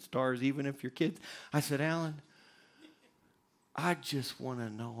looking at stars, even if you're kids. I said, Alan, I just want to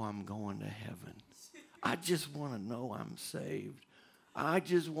know I'm going to heaven. I just want to know I'm saved. I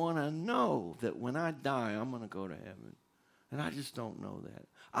just want to know that when I die, I'm going to go to heaven. And I just don't know that.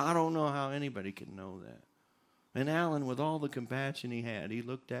 I don't know how anybody can know that. And Alan, with all the compassion he had, he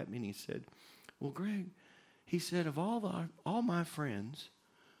looked at me and he said, well, Greg, he said, of all my friends,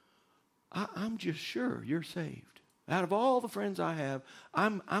 I'm just sure you're saved. Out of all the friends I have,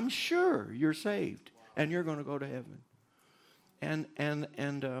 I'm sure you're saved and you're going to go to heaven. And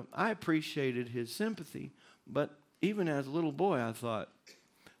I appreciated his sympathy, but even as a little boy, I thought,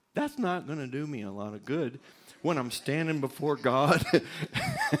 that's not going to do me a lot of good when I'm standing before God.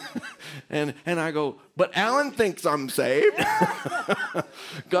 and I go, but Alan thinks I'm saved.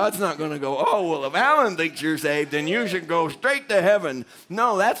 God's not going to go, oh, well, if Alan thinks you're saved, then you should go straight to heaven.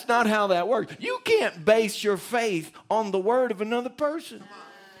 No, that's not how that works. You can't base your faith on the word of another person.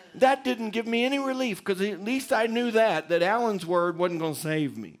 That didn't give me any relief, because at least I knew that Alan's word wasn't going to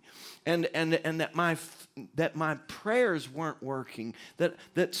save me. And that my prayers weren't working,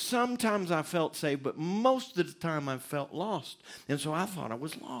 that sometimes I felt saved, but most of the time I felt lost. And so I thought I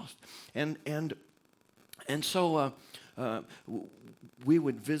was lost. And so we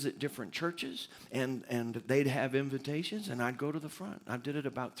would visit different churches, and they'd have invitations, and I'd go to the front. I did it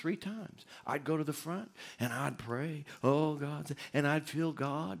about 3 times. I'd go to the front, and I'd pray, oh, God, and I'd feel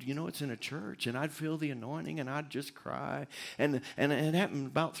God. You know, it's in a church, and I'd feel the anointing, and I'd just cry. And it happened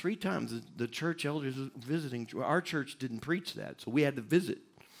about 3 times. The church elders visiting, our church didn't preach that, so we had to visit.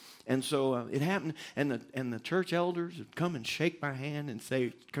 And so it happened, and the church elders would come and shake my hand and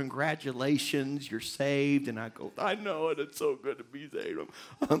say, congratulations, you're saved. And I go, I know it, it's so good to be saved.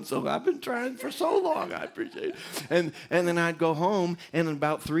 I've been trying for so long, I appreciate it. And then I'd go home, and in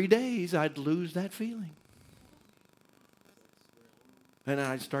about 3 days, I'd lose that feeling. And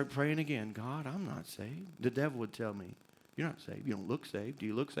I'd start praying again, God, I'm not saved. The devil would tell me, you're not saved. You don't look saved. Do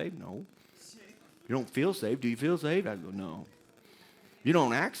you look saved? No. You don't feel saved. Do you feel saved? I'd go, no. You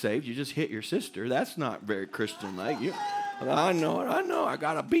don't act saved. You just hit your sister. That's not very Christian-like. I know it. I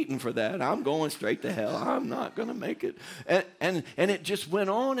got a beating for that. I'm going straight to hell. I'm not going to make it. And it just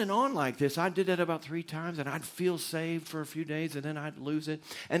went on and on like this. I did that about 3 times, and I'd feel saved for a few days, and then I'd lose it.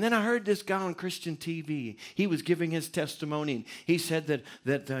 And then I heard this guy on Christian TV. He was giving his testimony, and he said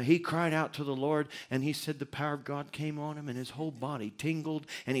that he cried out to the Lord, and he said the power of God came on him, and his whole body tingled,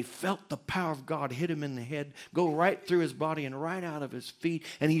 and he felt the power of God hit him in the head, go right through his body and right out of his feet.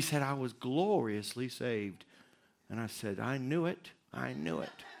 And he said, I was gloriously saved. And I said, I knew it. I knew it.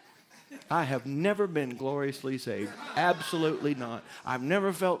 I have never been gloriously saved. Absolutely not. I've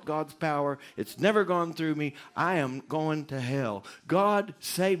never felt God's power. It's never gone through me. I am going to hell. God,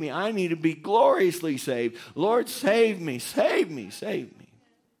 save me. I need to be gloriously saved. Lord, save me. Save me. Save me.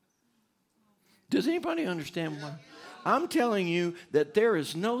 Does anybody understand why? I'm telling you that there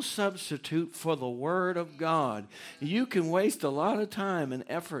is no substitute for the Word of God. You can waste a lot of time and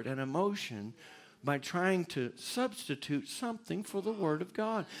effort and emotion by trying to substitute something for the Word of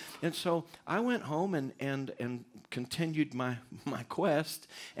God. And so I went home and continued my quest,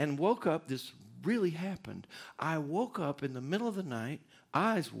 and woke up. This really happened. I woke up in the middle of the night.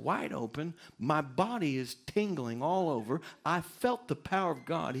 eyes wide open. My body is tingling all over. I felt the power of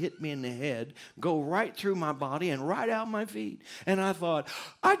God hit me in the head, go right through my body and right out my feet. And I thought,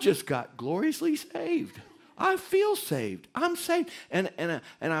 I just got gloriously saved. I feel saved. I'm saved. And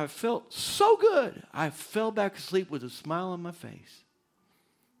I felt so good. I fell back asleep with a smile on my face.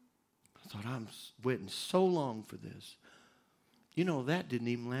 I thought, I'm waiting so long for this. You know, that didn't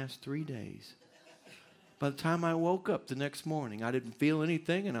even last 3 days. By the time I woke up the next morning, I didn't feel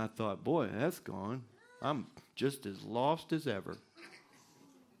anything, and I thought, boy, that's gone. I'm just as lost as ever.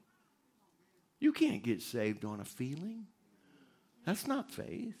 You can't get saved on a feeling. That's not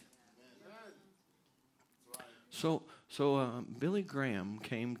faith. So Billy Graham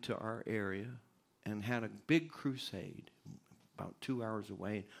came to our area and had a big crusade about 2 hours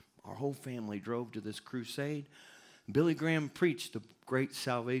away. Our whole family drove to this crusade. Billy Graham preached the great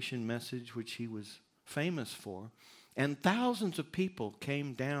salvation message, which he was famous for. And thousands of people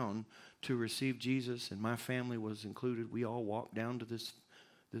came down to receive Jesus, and my family was included. We all walked down to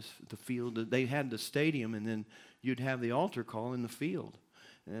the field. They had the stadium, and then you'd have the altar call in the field,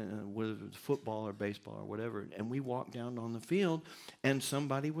 whether it was football or baseball or whatever. And we walked down on the field, and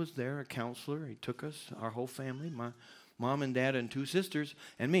somebody was there, a counselor. He took us, our whole family, my mom and dad and 2 sisters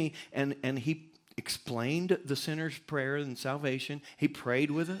and me, and he explained the sinner's prayer and salvation. He prayed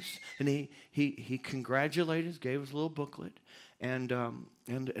with us, and he congratulated us, gave us a little booklet, and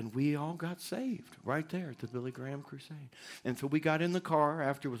we all got saved right there at the Billy Graham crusade. And so we got in the car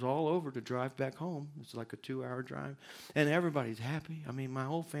after it was all over to drive back home. It's like a 2-hour drive, and everybody's happy. I mean, my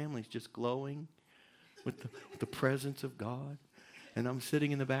whole family's just glowing with the presence of God. And I'm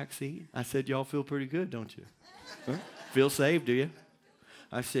sitting in the back seat. I said, y'all feel pretty good, don't you? Huh? Feel saved, do you?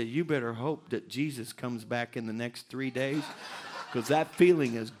 I said, you better hope that Jesus comes back in the next 3 days, because that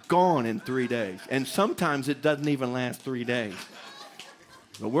feeling is gone in 3 days. And sometimes it doesn't even last 3 days.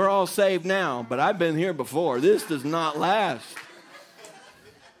 But we're all saved now, but I've been here before. This does not last.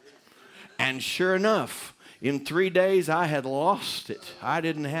 And sure enough, in 3 days, I had lost it. I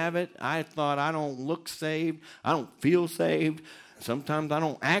didn't have it. I thought, I don't look saved. I don't feel saved. Sometimes I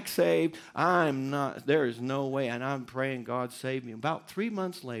don't act saved. I'm not. There is no way. And I'm praying God save me. About 3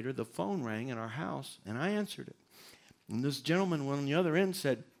 months later, the phone rang in our house, and I answered it. And this gentleman on the other end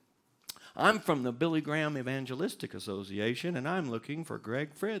said, I'm from the Billy Graham Evangelistic Association, and I'm looking for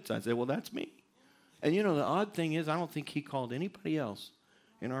Greg Fritz. I said, well, that's me. And you know, the odd thing is, I don't think he called anybody else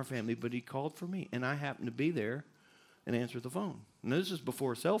in our family, but he called for me. And I happened to be there and answered the phone. And this is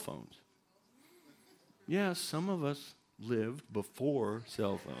before cell phones. Yeah, some of us lived before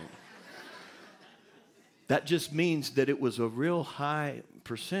cell phone. That just means that it was a real high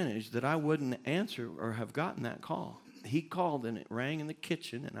percentage that I wouldn't answer or have gotten that call. He called and it rang in the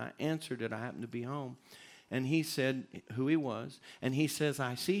kitchen, and I answered it. I happened to be home. And he said who he was. And he says,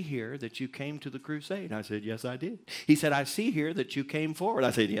 I see here that you came to the crusade. I said, yes, I did. He said, I see here that you came forward.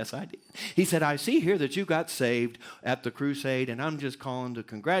 I said, yes, I did. He said, I see here that you got saved at the crusade, and I'm just calling to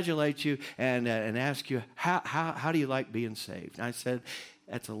congratulate you and ask you, how do you like being saved? And I said,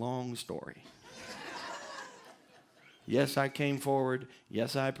 that's a long story. Yes, I came forward.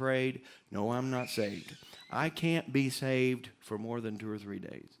 Yes, I prayed. No, I'm not saved. I can't be saved for more than 2 or 3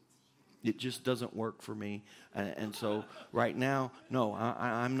 days. It just doesn't work for me. And so right now, no,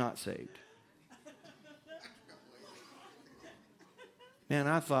 I'm not saved. Man,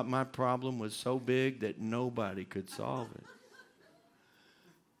 I thought my problem was so big that nobody could solve it.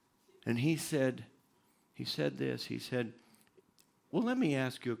 And he said this. He said, well, let me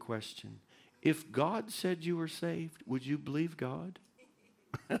ask you a question. If God said you were saved, would you believe God?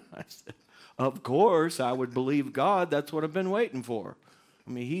 I said, of course I would believe God. That's what I've been waiting for. I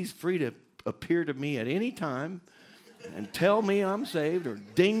mean, he's free to appear to me at any time and tell me I'm saved or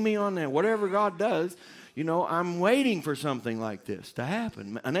ding me on there, whatever God does. You know, I'm waiting for something like this to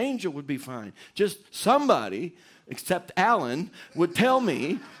happen. An angel would be fine. Just somebody, except Alan, would tell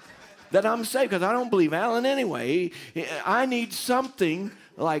me that I'm saved, because I don't believe Alan anyway. I need something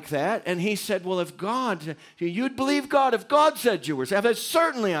like that. And he said, well, if God, you'd believe God if God said you were saved. I said,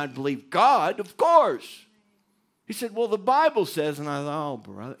 certainly I'd believe God, of course. He said, well, the Bible says, and I thought, oh,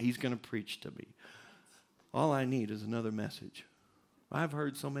 brother, he's going to preach to me. All I need is another message. I've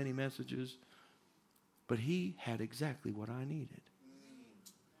heard so many messages, but he had exactly what I needed.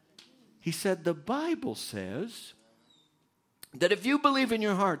 He said, the Bible says that if you believe in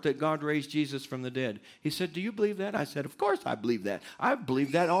your heart that God raised Jesus from the dead. He said, do you believe that? I said, of course I believe that. I've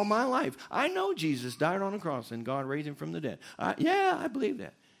believed that all my life. I know Jesus died on a cross and God raised him from the dead. Yeah, I believe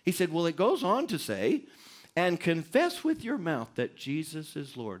that. He said, well, it goes on to say, and confess with your mouth that Jesus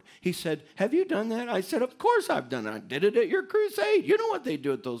is Lord. He said, have you done that? I said, of course I've done it. I did it at your crusade. You know what they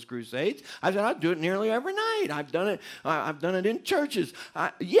do at those crusades. I said, I do it nearly every night. I've done it in churches.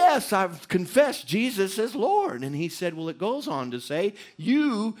 Yes, I've confessed Jesus as Lord. And he said, well, it goes on to say,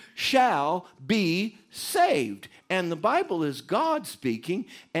 you shall be saved. And the Bible is God speaking,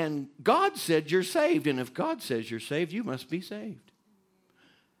 and God said you're saved. And if God says you're saved, you must be saved.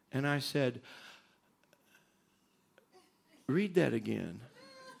 And I said, read that again.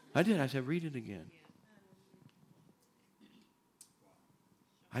 I did. I said, read it again.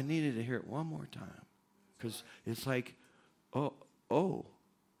 I needed to hear it one more time. Because it's like, oh,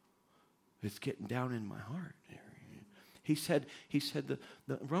 it's getting down in my heart. He said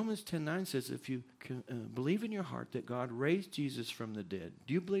the Romans 10:9 says, if you can, believe in your heart that God raised Jesus from the dead.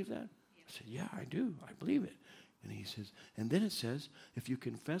 Do you believe that? I said, yeah, I do. I believe it. And he says, and then it says, if you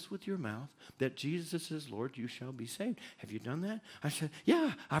confess with your mouth that Jesus is Lord, you shall be saved. Have you done that? I said,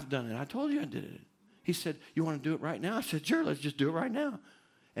 yeah, I've done it. I told you I did it. He said, you want to do it right now? I said, sure, let's just do it right now.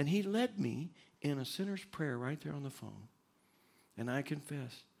 And he led me in a sinner's prayer right there on the phone. And I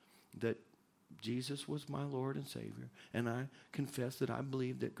confessed that Jesus was my Lord and Savior. And I confessed that I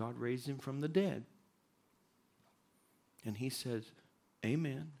believed that God raised him from the dead. And he says,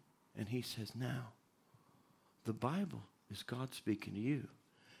 amen. And he says, now, the Bible is God speaking to you.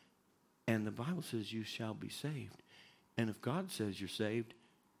 And the Bible says you shall be saved. And if God says you're saved,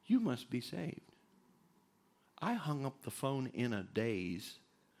 you must be saved. I hung up the phone in a daze.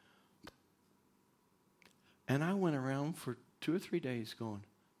 And I went around for 2 or 3 days going,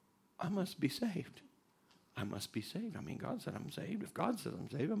 I must be saved. I must be saved. I mean, God said I'm saved. If God says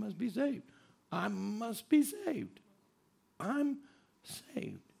I'm saved, I must be saved. I must be saved. I'm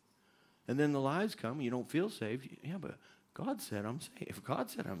saved. And then the lies come. You don't feel saved. Yeah, but God said I'm saved. If God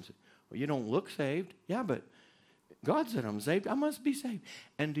said I'm saved, well, you don't look saved. Yeah, but God said I'm saved. I must be saved.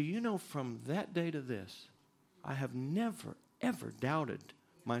 And do you know, from that day to this, I have never, ever doubted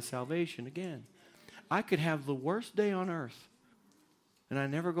my salvation again. I could have the worst day on earth, and I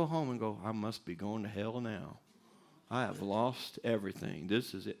never go home and go, I must be going to hell now. I have lost everything.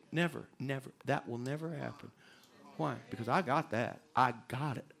 This is it. Never, never. That will never happen. Why? Because I got that. I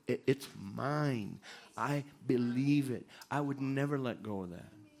got it. It's mine. I believe it. I would never let go of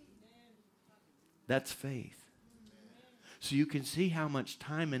that. That's faith. So you can see how much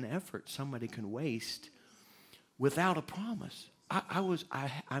time and effort somebody can waste without a promise.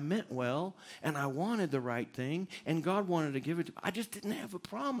 I meant well, and I wanted the right thing, and God wanted to give it to me. I just didn't have a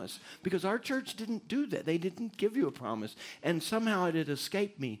promise, because our church didn't do that. They didn't give you a promise, and somehow it had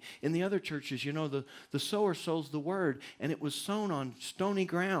escaped me. In the other churches, you know, the sower sows the word, and it was sown on stony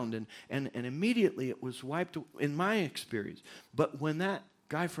ground, and immediately it was wiped, in my experience. But when that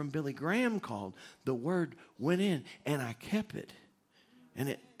guy from Billy Graham called, the word went in, and I kept it, and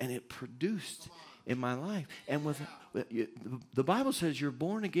it produced in my life. And with the Bible says you're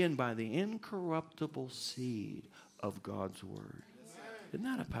born again by the incorruptible seed of God's word. Isn't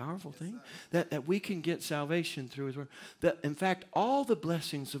that a powerful thing? That we can get salvation through his word. That, in fact, all the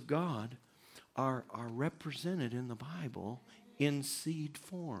blessings of God are represented in the Bible in seed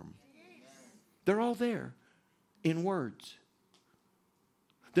form. They're all there in words.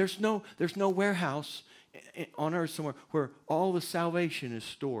 There's no warehouse on earth somewhere where all the salvation is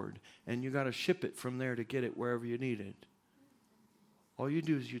stored, and you got to ship it from there to get it wherever you need it. All you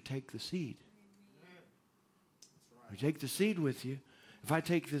do is you take the seed. You take the seed with you. If I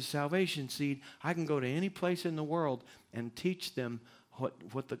take this salvation seed, I can go to any place in the world and teach them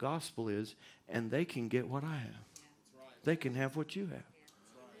what the gospel is, and they can get what I have. They can have what you have.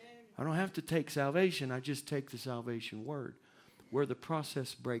 I don't have to take salvation. I just take the salvation word. Where the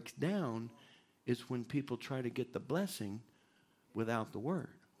process breaks down is when people try to get the blessing without the word,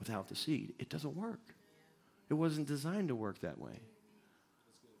 without the seed. It doesn't work. It wasn't designed to work that way.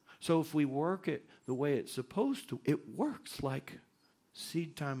 So if we work it the way it's supposed to, it works like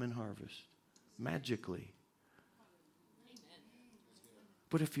seed time and harvest, magically.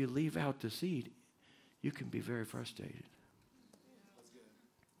 But if you leave out the seed, you can be very frustrated.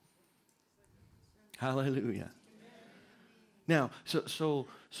 Hallelujah. Now, so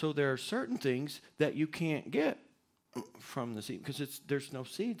there are certain things that you can't get from the seed because there's no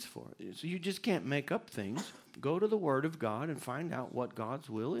seeds for it. So you just can't make up things. Go to the Word of God and find out what God's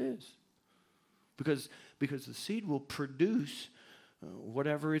will is. Because the seed will produce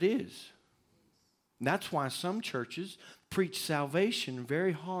whatever it is. And that's why some churches preach salvation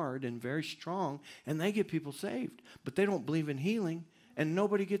very hard and very strong, and they get people saved. But they don't believe in healing, and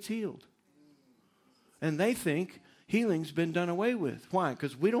nobody gets healed. And they think healing's been done away with. Why?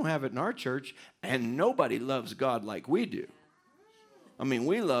 Because we don't have it in our church, and nobody loves God like we do. I mean,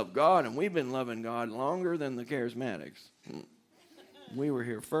 we love God, and we've been loving God longer than the charismatics. We were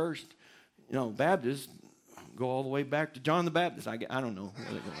here first. You know, Baptists go all the way back to John the Baptist. I don't know.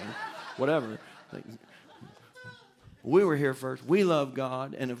 Whatever. We were here first. We love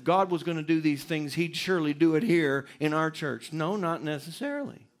God. And if God was going to do these things, he'd surely do it here in our church. No, not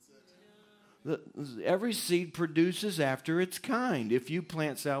necessarily. Every seed produces after its kind. If you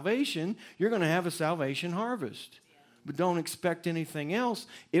plant salvation, you're going to have a salvation harvest. But don't expect anything else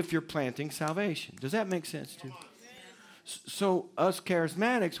if you're planting salvation. Does that make sense to you? So us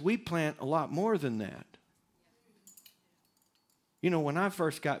charismatics, we plant a lot more than that. You know, when I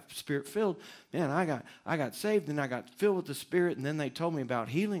first got Spirit-filled, man, I got saved and I got filled with the Spirit, and then they told me about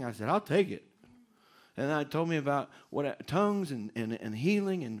healing. I said, I'll take it. And they told me about tongues and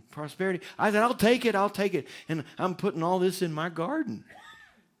healing and prosperity. I said, I'll take it. And I'm putting all this in my garden.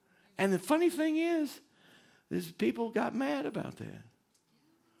 And the funny thing is people got mad about that.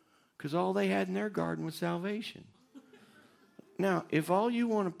 Because all they had in their garden was salvation. Now, if all you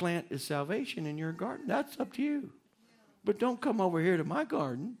want to plant is salvation in your garden, that's up to you. But don't come over here to my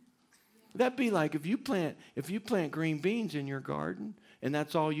garden. That'd be like if you plant green beans in your garden and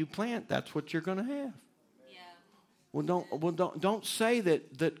that's all you plant, that's what you're going to have. Yeah. Don't say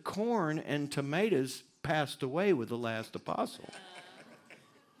that corn and tomatoes passed away with the last apostle.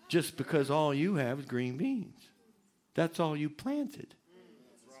 Just because all you have is green beans. That's all you planted.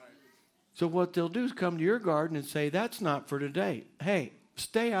 So what they'll do is come to your garden and say, that's not for today. Hey,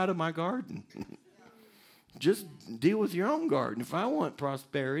 stay out of my garden. Just deal with your own garden. If I want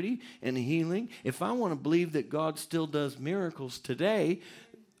prosperity and healing, if I want to believe that God still does miracles today,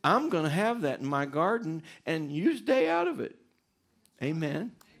 I'm going to have that in my garden, and you stay out of it.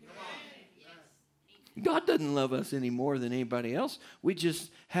 Amen. God doesn't love us any more than anybody else. We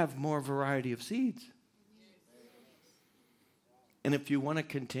just have more variety of seeds. And if you want to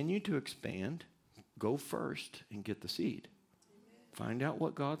continue to expand, go first and get the seed. Find out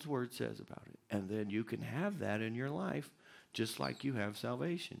what God's word says about it. And then you can have that in your life just like you have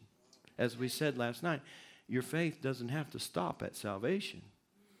salvation. As we said last night, your faith doesn't have to stop at salvation,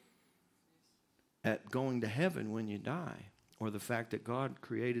 at going to heaven when you die, or the fact that God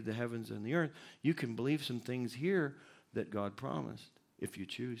created the heavens and the earth. You can believe some things here that God promised if you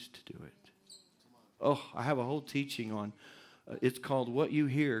choose to do it. Oh, I have a whole teaching on, it's called What You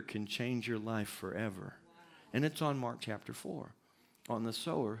Hear Can Change Your Life Forever. And it's on Mark chapter 4. On the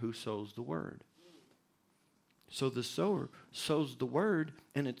sower who sows the word. So the sower sows the word,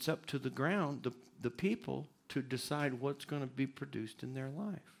 and it's up to the ground, the people, to decide what's going to be produced in their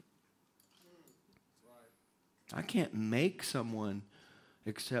life. I can't make someone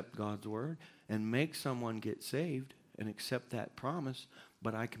accept God's word and make someone get saved and accept that promise,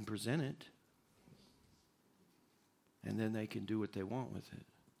 but I can present it, and then they can do what they want with it.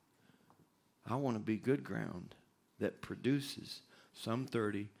 I want to be good ground that produces some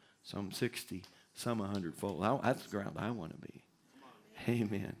 30, some 60, some 100-fold. That's the ground I want to be.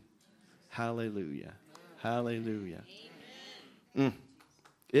 Amen. Hallelujah. Hallelujah.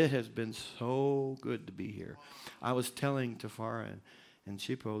 It has been so good to be here. I was telling Tafara and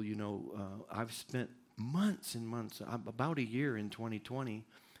Shippo, I've spent months and months, about a year in 2020,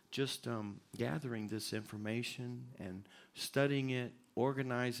 just gathering this information and studying it,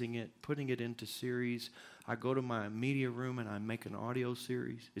 organizing it, putting it into series. I go to my media room and I make an audio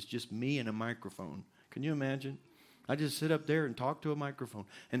series. It's just me and a microphone. Can you imagine? I just sit up there and talk to a microphone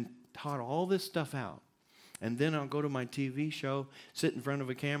and taught all this stuff out. And then I'll go to my TV show, sit in front of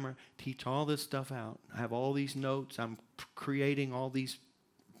a camera, teach all this stuff out. I have all these notes. I'm creating all these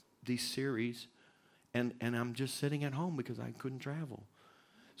series. And I'm just sitting at home because I couldn't travel.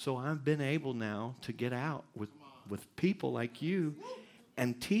 So I've been able now to get out with people like you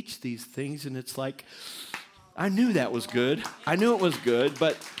and teach these things, and it's like, I knew that was good. I knew it was good,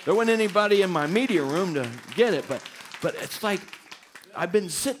 but there wasn't anybody in my media room to get it. But it's like I've been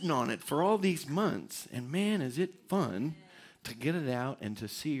sitting on it for all these months, and man, is it fun to get it out and to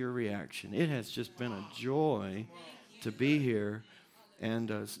see your reaction. It has just been a joy to be here.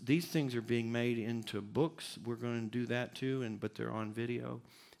 And these things are being made into books. We're going to do that too, but they're on video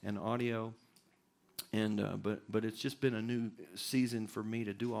and audio. And but it's just been a new season for me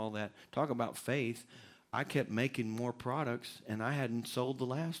to do all that. Talk about faith. I kept making more products, and I hadn't sold the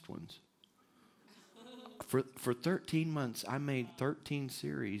last ones. For 13 months, I made 13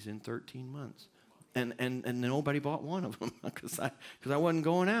 series in 13 months. And nobody bought one of them because I wasn't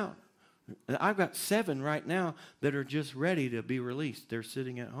going out. I've got 7 right now that are just ready to be released. They're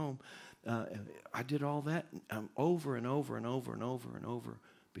sitting at home. I did all that over and over and over and over and over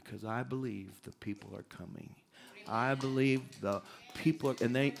because I believe the people are coming. I believe the people,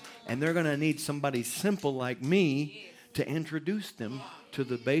 and they're going to need somebody simple like me to introduce them to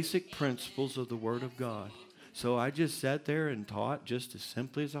the basic principles of the Word of God. So I just sat there and taught just as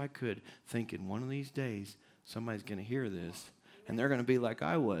simply as I could, thinking one of these days somebody's going to hear this, and they're going to be like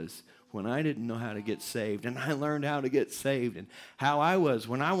I was when I didn't know how to get saved, and I learned how to get saved, and how I was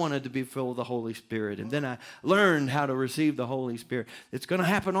when I wanted to be filled with the Holy Spirit, and then I learned how to receive the Holy Spirit. It's going to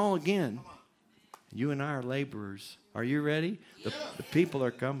happen all again. You and I are laborers. Are you ready? The people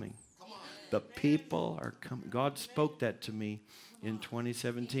are coming. The people are coming. God spoke that to me in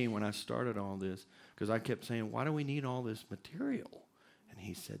 2017 when I started all this, because I kept saying, why do we need all this material? And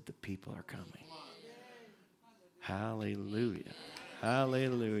he said, the people are coming. Hallelujah.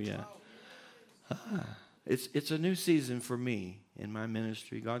 Hallelujah. It's a new season for me in my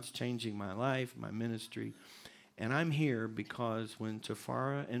ministry. God's changing my life, my ministry. And I'm here because when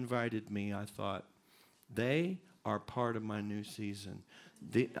Tafara invited me, I thought, they are part of my new season.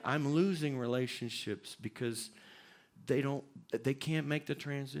 I'm losing relationships because they can't make the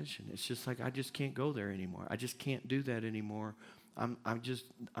transition. It's just like I just can't go there anymore. I just can't do that anymore. I'm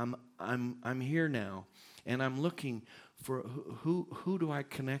here now, and I'm looking for who do I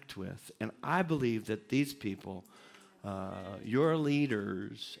connect with? And I believe that these people, your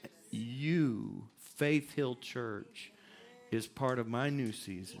leaders, you, Faith Hill Church, is part of my new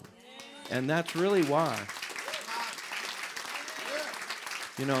season. And that's really why.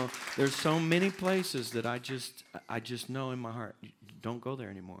 You know, there's so many places that I just know in my heart, don't go there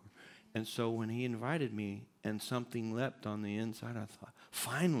anymore. And so when he invited me and something leapt on the inside, I thought,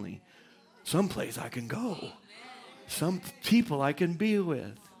 finally, someplace I can go. Some people I can be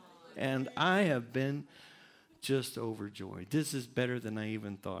with. And I have been just overjoyed. This is better than I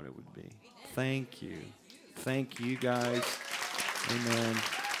even thought it would be. Thank you. Thank you, guys. Amen.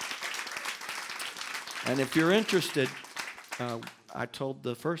 And if you're interested, I told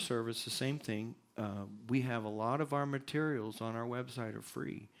the first service the same thing. We have a lot of our materials on our website are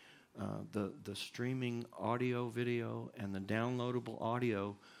free. The streaming audio, video, and the downloadable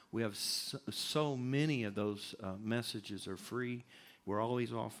audio, we have so many of those messages are free. We're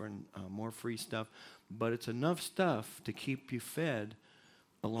always offering more free stuff. But it's enough stuff to keep you fed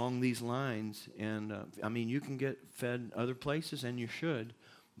along these lines. And, I mean, you can get fed other places, and you should.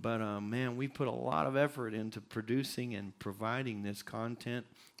 But, man, we put a lot of effort into producing and providing this content.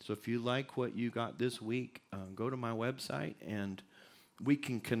 So if you like what you got this week, go to my website, and we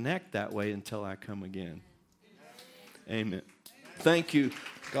can connect that way until I come again. Amen. Thank you.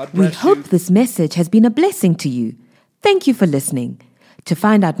 God bless you. We hope this message has been a blessing to you. Thank you for listening. To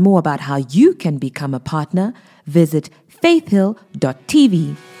find out more about how you can become a partner, visit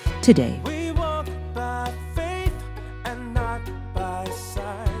faithhill.tv today.